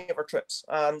on many of our trips,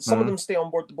 and some of them stay on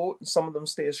board the boat and some of them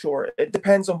stay ashore. It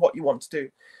depends on what you want to do.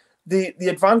 The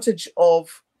advantage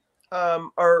of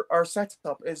our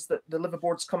setup is that the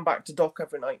liveaboards come back to dock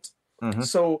every night.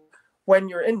 So when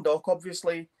you're in dock,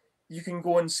 obviously you can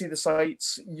go and see the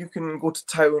sights, you can go to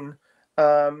town.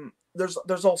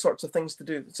 There's all sorts of things to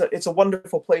do. It's a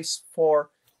wonderful place for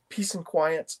peace and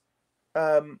quiet.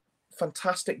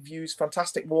 fantastic views,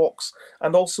 fantastic walks,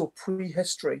 and also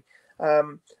prehistory.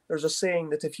 There's a saying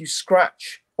that if you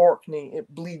scratch Orkney,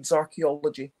 it bleeds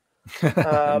archaeology.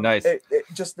 Nice.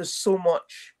 There's so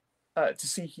much to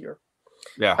see here.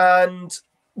 Yeah. And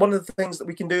one of the things that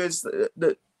we can do is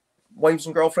that wives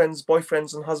and girlfriends,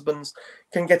 boyfriends and husbands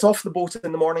can get off the boat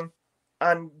in the morning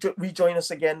and rejoin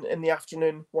us again in the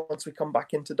afternoon once we come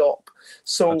back into dock.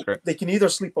 So they can either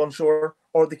sleep on shore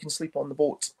or they can sleep on the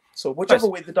boat. So whichever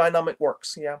way the dynamic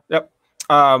works. Yeah. Yep.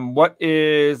 What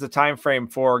is the time frame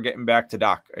for getting back to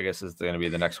dock? I guess is going to be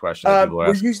the next question that people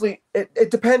ask. We're usually, it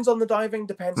depends on the diving,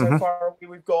 depends how far away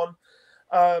we've gone.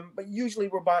 But usually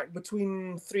we're back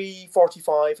between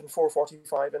 3:45 and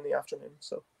 4:45 in the afternoon.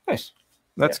 So nice.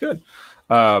 That's good.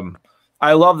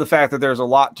 I love the fact that there's a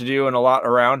lot to do and a lot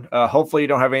around. Hopefully you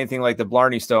don't have anything like the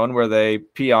Blarney Stone where they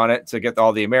pee on it to get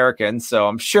all the Americans. So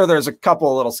I'm sure there's a couple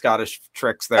of little Scottish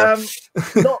tricks there.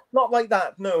 Not like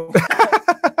that. No.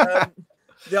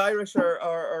 The Irish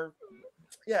are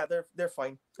they're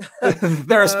fine.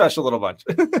 They're a special little bunch.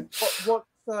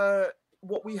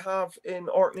 What we have in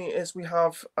Orkney is we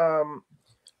have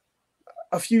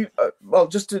a few.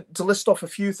 Just to list off a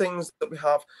few things that we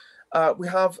have. We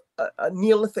have a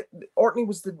Neolithic. Orkney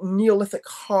was the Neolithic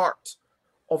heart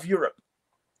of Europe,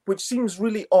 which seems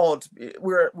really odd.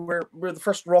 We're the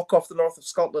first rock off the north of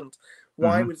Scotland.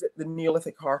 Why was it the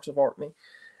Neolithic heart of Orkney,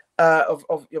 of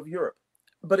Europe?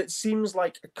 But it seems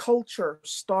like a culture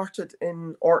started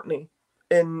in Orkney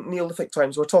in Neolithic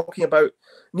times. We're talking about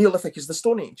Neolithic is the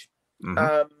Stone Age,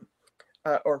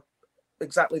 or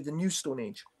exactly the New Stone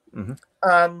Age,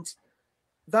 and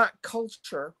that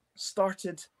culture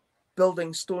started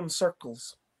building stone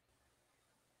circles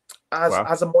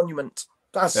as a monument,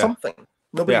 as something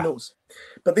nobody knows.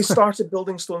 But they started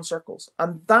building stone circles,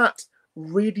 and that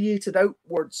radiated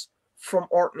outwards from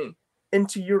Orkney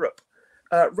into Europe,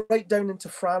 right down into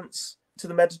France, to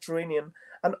the Mediterranean,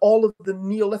 and all of the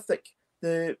Neolithic,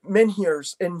 the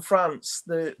menhirs in France,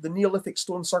 the Neolithic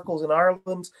stone circles in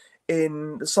Ireland,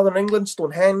 in the southern England,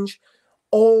 Stonehenge,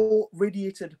 all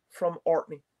radiated from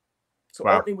Orkney. So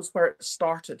Orkney was where it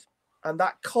started. And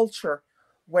that culture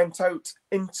went out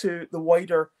into the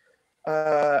wider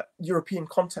European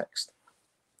context.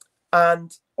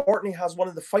 And Orkney has one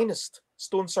of the finest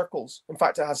stone circles. In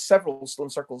fact, it has several stone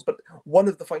circles, but one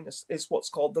of the finest is what's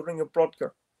called the Ring of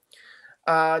Brodgar.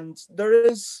 And there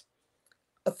is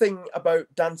a thing about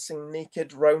dancing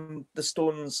naked round the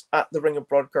stones at the Ring of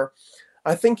Brodgar.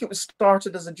 I think it was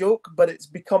started as a joke, but it's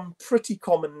become pretty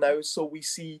common now. So we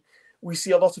see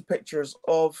a lot of pictures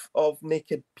of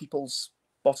naked people's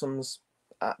bottoms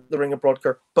at the Ring of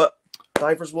Brodgar, but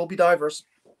divers will be divers.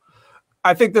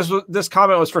 I think this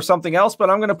comment was for something else, but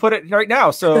I'm going to put it right now.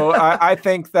 So I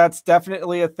think that's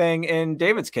definitely a thing in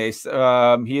David's case. He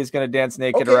is going to dance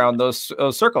naked around those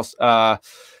circles.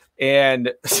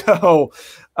 And so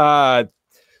I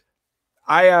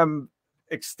am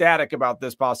ecstatic about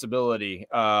this possibility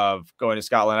of going to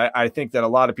Scotland. I think that a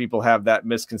lot of people have that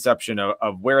misconception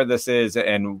of where this is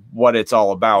and what it's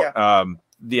all about.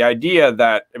 The idea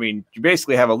that, I mean, you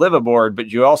basically have a live aboard,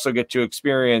 but you also get to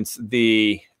experience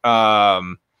all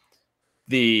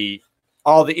the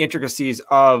intricacies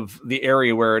of the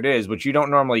area where it is, which you don't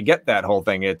normally get that whole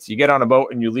thing. It's you get on a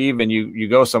boat and you leave and you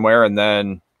go somewhere and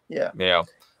then the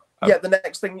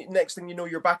next thing you know,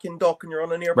 you're back in dock and you're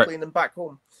on an airplane and back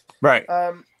home. Right.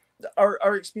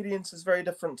 Our experience is very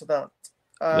different to that.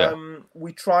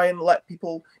 We try and let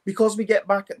people, because we get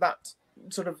back at that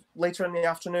sort of later in the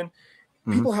afternoon,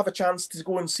 people have a chance to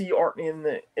go and see Orkney in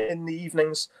the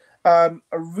evenings. I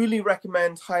really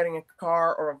recommend hiring a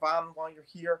car or a van while you're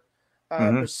here.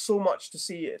 There's so much to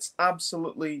see. It's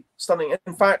absolutely stunning.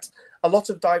 In fact, a lot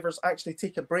of divers actually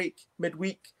take a break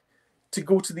midweek to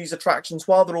go to these attractions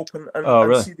while they're open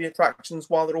and see the attractions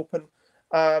while they're open.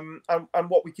 And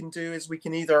what we can do is we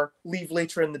can either leave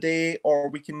later in the day or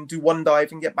we can do one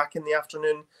dive and get back in the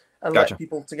afternoon and let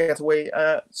people to get away.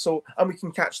 And we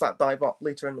can catch that dive up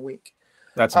later in the week.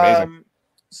 That's amazing.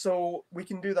 So we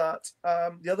can do that.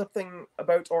 The other thing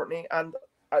about Orkney, and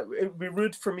it would be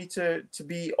rude for me to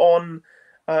be on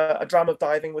a drama of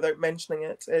diving without mentioning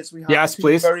it, is we have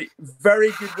please. very,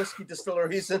 very good whiskey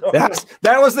distilleries in Orkney. Yes,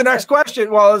 that was the next question.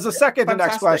 Well, it was the second to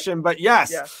next question, but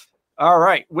yes. All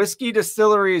right. Whiskey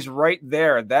distilleries right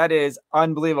there. That is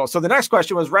unbelievable. So the next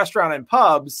question was restaurant and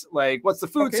pubs. Like, what's the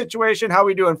food situation? How are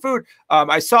we doing food?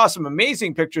 I saw some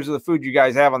amazing pictures of the food you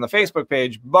guys have on the Facebook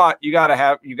page, but you got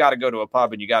to go to a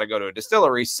pub and you got to go to a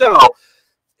distillery. So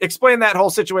explain that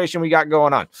whole situation we got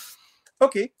going on.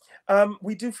 Okay.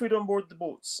 We do food on board the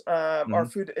boats. Our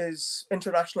food is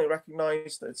internationally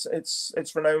recognized.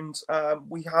 It's renowned.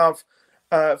 We have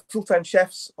full-time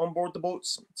chefs on board the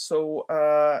boats. So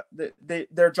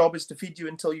their job is to feed you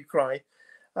until you cry.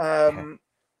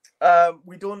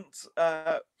 We don't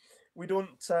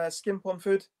skimp on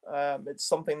food. It's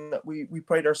something that we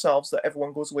pride ourselves that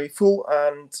everyone goes away full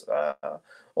and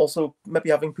also maybe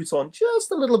having put on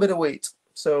just a little bit of weight.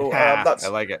 So that's I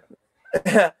like it.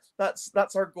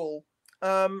 that's our goal.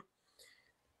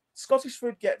 Scottish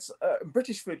food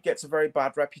British food gets a very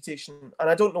bad reputation, and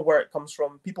I don't know where it comes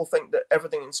from. People think that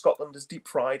everything in Scotland is deep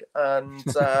fried, and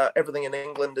everything in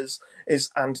England is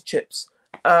and chips.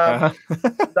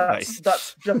 That's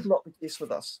just not the case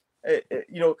with us.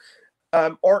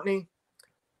 Orkney,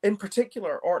 in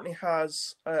particular, Orkney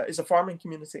is a farming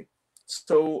community,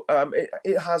 so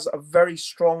it has a very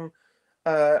strong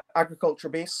agriculture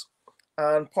base,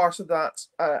 and part of that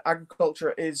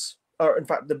agriculture is, or in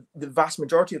fact, the vast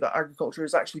majority of that agriculture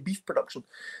is actually beef production.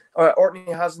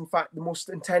 Orkney has, in fact, the most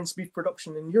intense beef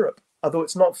production in Europe, although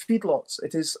it's not feedlots.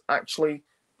 It is actually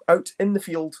out in the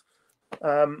field,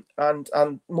 and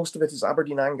most of it is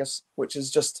Aberdeen Angus, which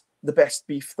is just the best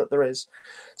beef that there is.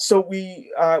 So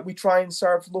we try and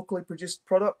serve locally produced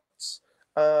products.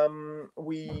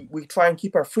 We try and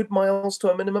keep our food miles to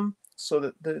a minimum, so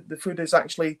that the food is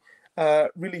actually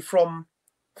really from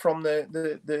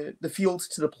the field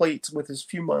to the plate with as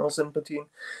few miles in between.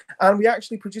 And we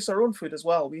actually produce our own food as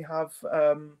well. We have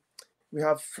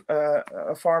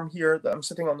a farm here that I'm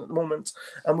sitting on at the moment,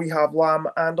 and we have lamb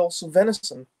and also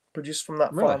venison produced from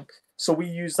that farm. So we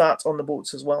use that on the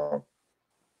boats as well.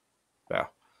 Yeah.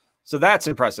 So that's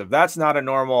impressive. That's not a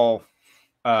normal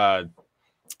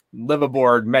live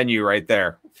aboard menu right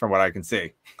there, from what I can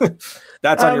see.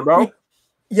 That's on your boat?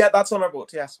 Yeah, that's on our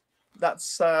boat, yes.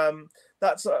 That's one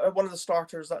of the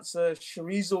starters. That's a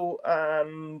chorizo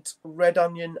and red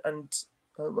onion, and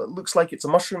it looks like it's a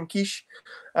mushroom quiche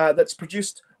that's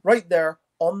produced right there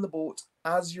on the boat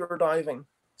as you're diving.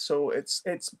 So it's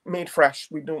made fresh.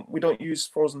 We don't use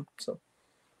frozen.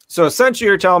 So essentially,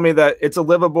 you're telling me that it's a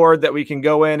live aboard that we can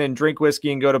go in and drink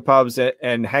whiskey and go to pubs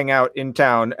and hang out in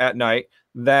town at night.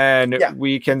 Then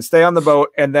we can stay on the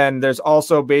boat, and then there's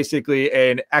also basically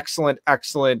an excellent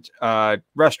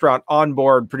restaurant on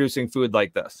board producing food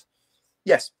like this.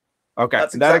 Yes. Okay.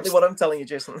 That's exactly what I'm telling you,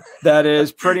 Jason. That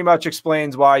is pretty much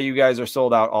explains why you guys are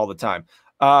sold out all the time.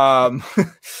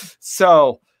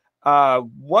 So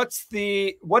what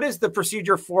is the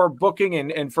procedure for booking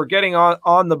and for getting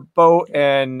on the boat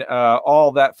and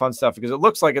all that fun stuff? Because it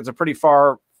looks like it's a pretty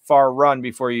far run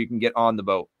before you can get on the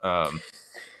boat.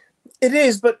 It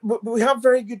is, but we have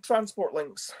very good transport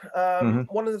links.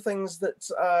 One of the things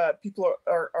that people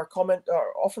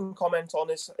often comment on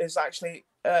is actually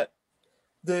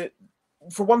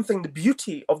for one thing, the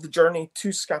beauty of the journey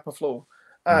to Scapa Flow.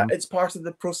 It's part of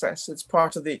the process. It's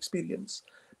part of the experience,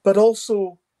 but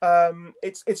also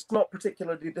it's not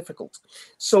particularly difficult.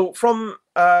 So from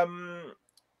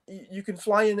you can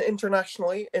fly in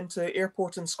internationally into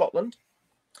airport in Scotland,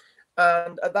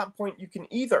 and at that point you can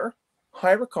either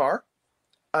hire a car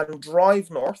and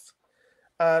drive north.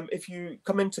 If you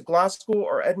come into Glasgow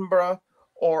or Edinburgh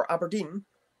or Aberdeen,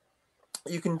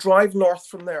 you can drive north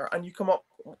from there, and you come up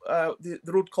the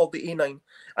road called the A9,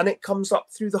 and it comes up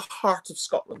through the heart of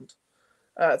Scotland,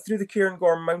 through the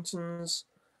Cairngorm Mountains,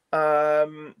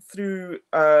 through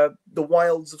the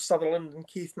wilds of Sutherland and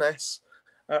Caithness,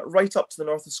 right up to the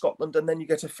north of Scotland, and then you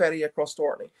get a ferry across to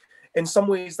Orkney. In some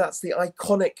ways, that's the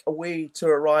iconic way to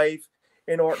arrive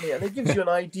in Orkney, and it gives you an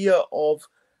idea of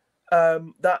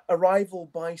that arrival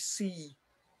by sea,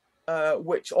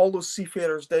 which all those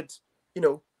seafarers did,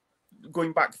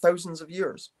 going back thousands of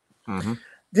years.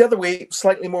 The other way,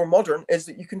 slightly more modern, is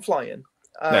that you can fly in.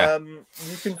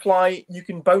 You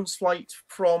can bounce flight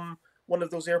from one of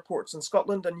those airports in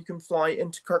Scotland, and you can fly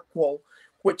into Kirkwall,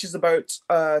 which is about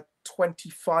a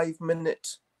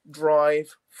 25-minute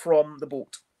drive from the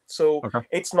boat. So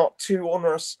it's not too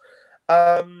onerous.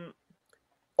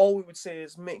 All we would say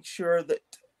is make sure that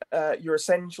your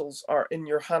essentials are in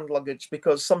your hand luggage,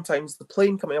 because sometimes the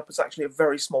plane coming up is actually a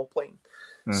very small plane.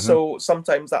 So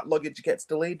sometimes that luggage gets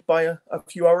delayed by a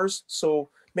few hours.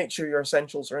 So make sure your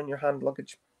essentials are in your hand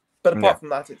luggage. But apart from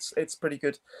that, it's pretty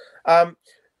good.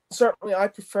 Certainly, I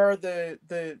prefer the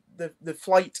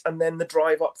flight and then the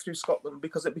drive up through Scotland,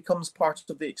 because it becomes part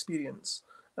of the experience.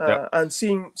 And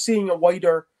seeing a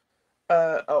wider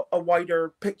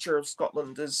picture of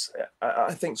Scotland is,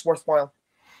 I think, it's worthwhile.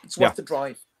 It's worth the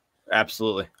drive.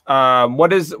 Absolutely.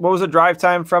 What was the drive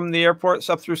time from the airport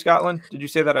up through Scotland? Did you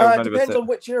say that? It depends on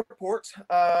which airport.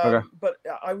 But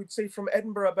I would say from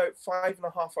Edinburgh about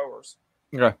 5.5 hours.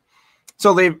 Okay.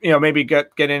 So leave, maybe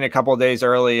get in a couple of days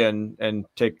early and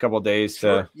take a couple of days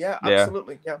Sure. to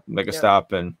Absolutely. Yeah. Make a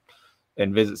stop and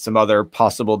visit some other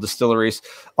possible distilleries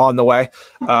on the way.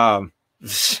 I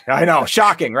know,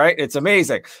 shocking, right? It's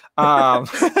amazing. I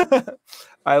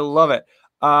love it.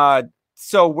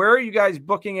 So where are you guys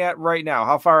booking at right now?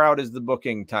 How far out is the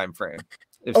booking time frame?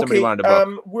 If somebody wanted to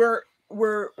book,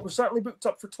 we're certainly booked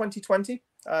up for 2020.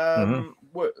 Obviously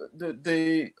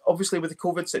with the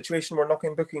COVID situation, we're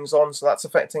knocking bookings on, so that's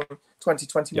affecting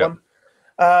 2021.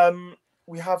 Yep.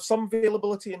 We have some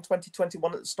availability in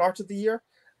 2021 at the start of the year.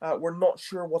 We're not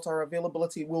sure what our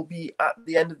availability will be at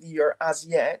the end of the year as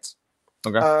yet.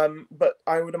 Okay. But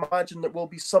I would imagine there will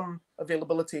be some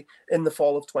availability in the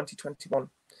fall of 2021.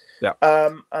 Yeah.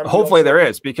 And hopefully there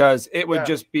is, because it would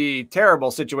just be a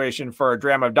terrible situation for a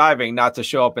Dram of Diving not to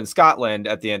show up in Scotland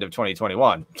at the end of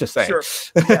 2021. Just saying. Sure.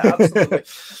 Yeah, absolutely.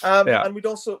 And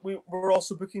we're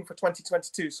also booking for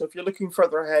 2022. So if you're looking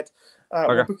further ahead,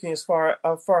 we're booking as far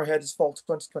ahead as fall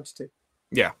 2022.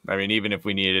 Yeah. I mean, even if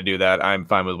we needed to do that, I'm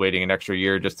fine with waiting an extra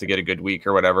year just to get a good week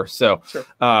or whatever. So, sure.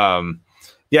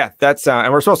 Yeah, that's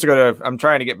and we're supposed to go to. I'm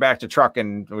trying to get back to truck,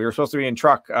 and we were supposed to be in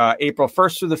truck April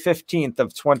 1st through the 15th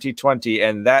of 2020,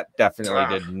 and that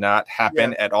definitely did not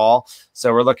happen at all.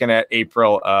 So we're looking at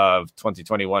April of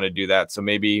 2021 to do that. So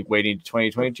maybe waiting to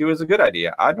 2022 is a good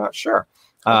idea. I'm not sure,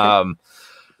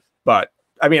 but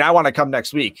I mean, I want to come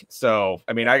next week. So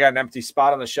I mean, I got an empty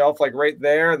spot on the shelf, like right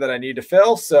there, that I need to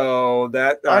fill. So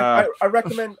that I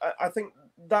recommend. I think.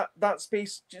 That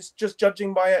space, just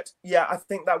judging by it, I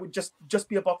think that would just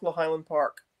be a bottle of Highland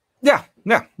Park. Yeah,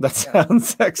 that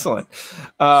sounds excellent.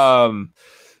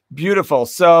 Beautiful.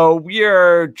 So we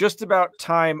are just about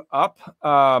time up.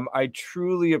 I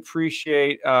truly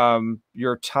appreciate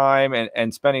your time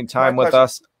and spending time with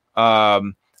us.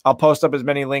 I'll post up as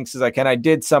many links as I can. I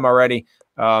did some already.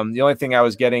 The only thing I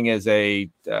was getting is a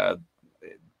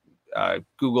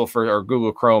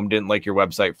Google Chrome didn't like your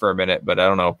website for a minute, but I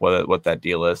don't know what that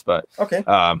deal is. But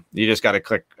you just got to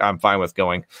click. I'm fine with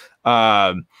going.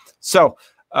 So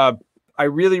I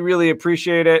really, really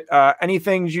appreciate it. Any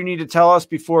things you need to tell us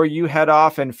before you head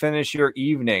off and finish your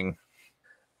evening?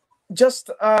 Just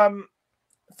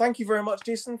thank you very much,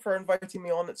 Jason, for inviting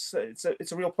me on. It's a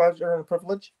real pleasure and a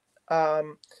privilege.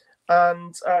 And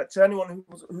to anyone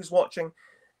who's watching,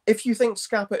 if you think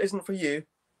Scapa isn't for you,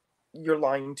 you're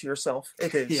lying to yourself.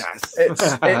 It is. Yes.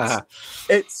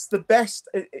 It's the best.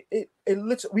 It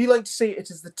we like to say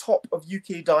it is the top of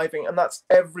UK diving, and that's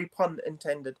every pun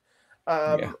intended.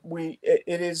 It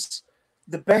is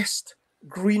the best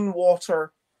green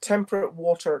water, temperate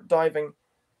water diving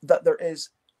that there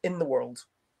is in the world.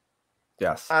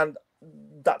 Yes. And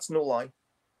that's no lie.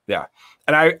 Yeah.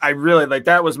 And I really like,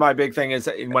 that was my big thing, is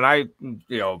when I,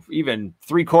 even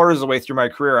 3/4 of the way through my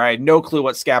career, I had no clue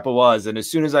what Scapa was. And as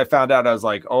soon as I found out, I was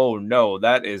like, oh no,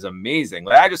 that is amazing.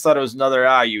 Like, I just thought it was another,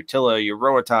 Utila,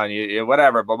 Roatan,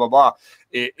 whatever, blah, blah, blah.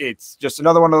 It's just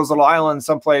another one of those little islands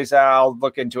someplace. I'll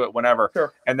look into it whenever.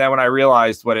 Sure. And then when I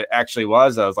realized what it actually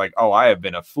was, I was like, oh, I have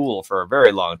been a fool for a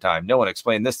very long time. No one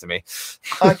explained this to me.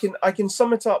 I can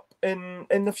sum it up in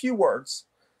a few words,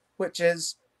 which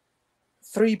is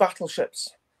 3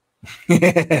 battleships.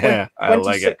 Yeah, I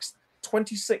like it.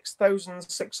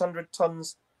 26,600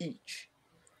 tons each.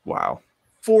 Wow.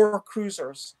 4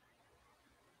 cruisers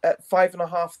at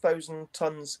 5,500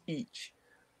 tons each.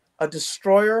 A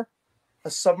destroyer, a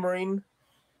submarine,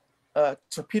 a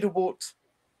torpedo boat,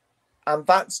 and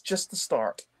that's just the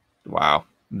start. Wow.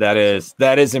 That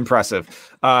is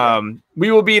impressive.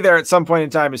 We will be there at some point in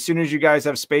time. As soon as you guys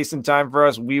have space and time for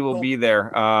us, we will be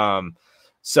there.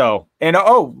 So, and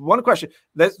one question.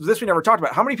 This we never talked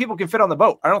about. How many people can fit on the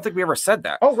boat? I don't think we ever said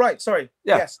that. Oh, right. Sorry.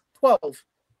 Yeah. Yes. 12.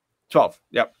 12.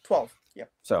 Yep. 12.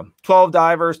 Yep. So 12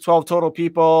 divers, 12 total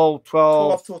people,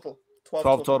 12 total.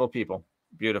 12 total people.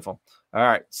 Beautiful. All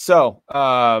right. So,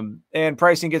 and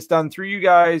pricing gets done through you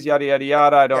guys, yada, yada,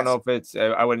 yada. I don't know if it's,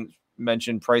 I wouldn't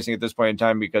mention pricing at this point in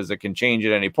time because it can change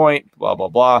at any point, blah, blah,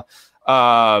 blah.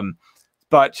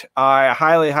 But I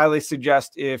highly, highly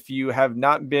suggest, if you have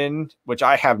not been, which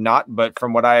I have not, but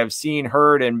from what I have seen,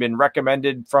 heard, and been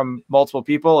recommended from multiple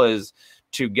people, is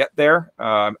to get there.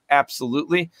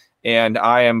 Absolutely. And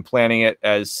I am planning it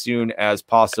as soon as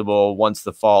possible once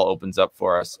the fall opens up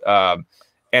for us.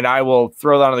 And I will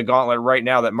throw down the gauntlet right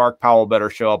now that Mark Powell better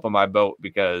show up on my boat,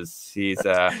 because he's,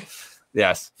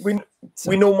 yes. We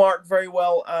know Mark very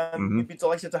well, and we'd be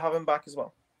delighted to have him back as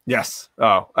well. Yes.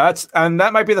 Oh, that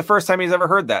might be the first time he's ever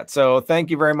heard that. So thank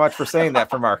you very much for saying that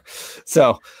for Mark.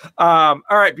 So, all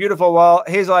right, beautiful. Well,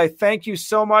 Hazel, I thank you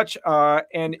so much,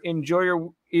 and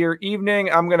enjoy your evening.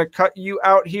 I'm going to cut you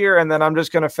out here, and then I'm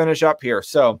just going to finish up here.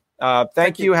 So,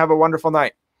 Thank you. Have a wonderful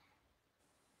night.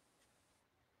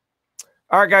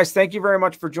 All right, guys, thank you very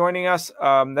much for joining us.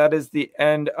 That is the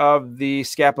end of the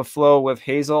Scapa Flow with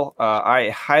Hazel. I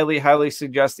highly, highly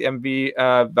suggest the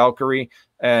MV Valkyrie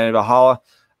and Valhalla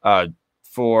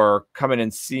for coming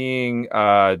and seeing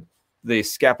the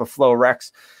Scapa Flow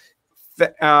Rex.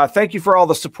 Thank you for all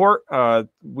the support.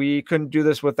 We couldn't do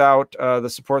this without the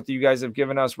support that you guys have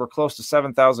given us. We're close to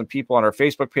 7,000 people on our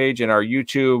Facebook page, and our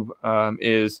YouTube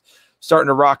is starting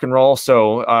to rock and roll.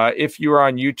 So if you are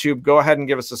on YouTube, go ahead and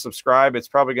give us a subscribe. It's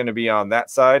probably going to be on that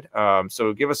side.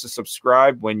 So give us a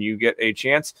subscribe when you get a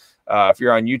chance. If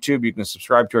you're on YouTube, you can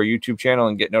subscribe to our YouTube channel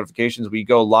and get notifications. We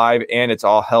go live, and it's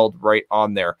all held right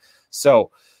on there. So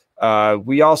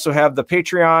we also have the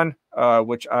Patreon,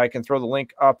 which I can throw the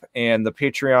link up, and the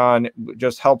Patreon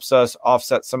just helps us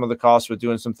offset some of the costs with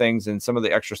doing some things and some of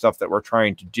the extra stuff that we're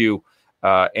trying to do.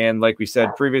 And like we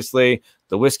said previously,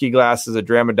 the whiskey glasses, the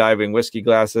Drama Diving whiskey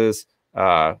glasses,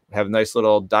 have a nice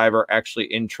little diver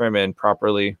actually in trim and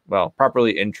properly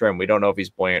in trim. We don't know if he's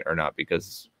buoyant or not,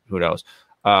 because who knows.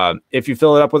 If you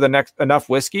fill it up with enough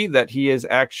whiskey, that he is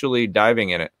actually diving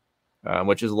in it,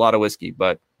 which is a lot of whiskey,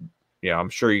 but yeah,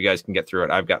 I'm sure you guys can get through it.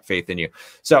 I've got faith in you.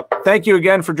 So thank you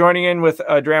again for joining in with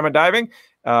Drama Diving.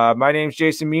 My name's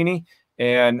Jason Meany,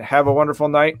 and have a wonderful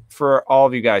night for all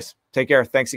of you guys. Take care. Thanks again.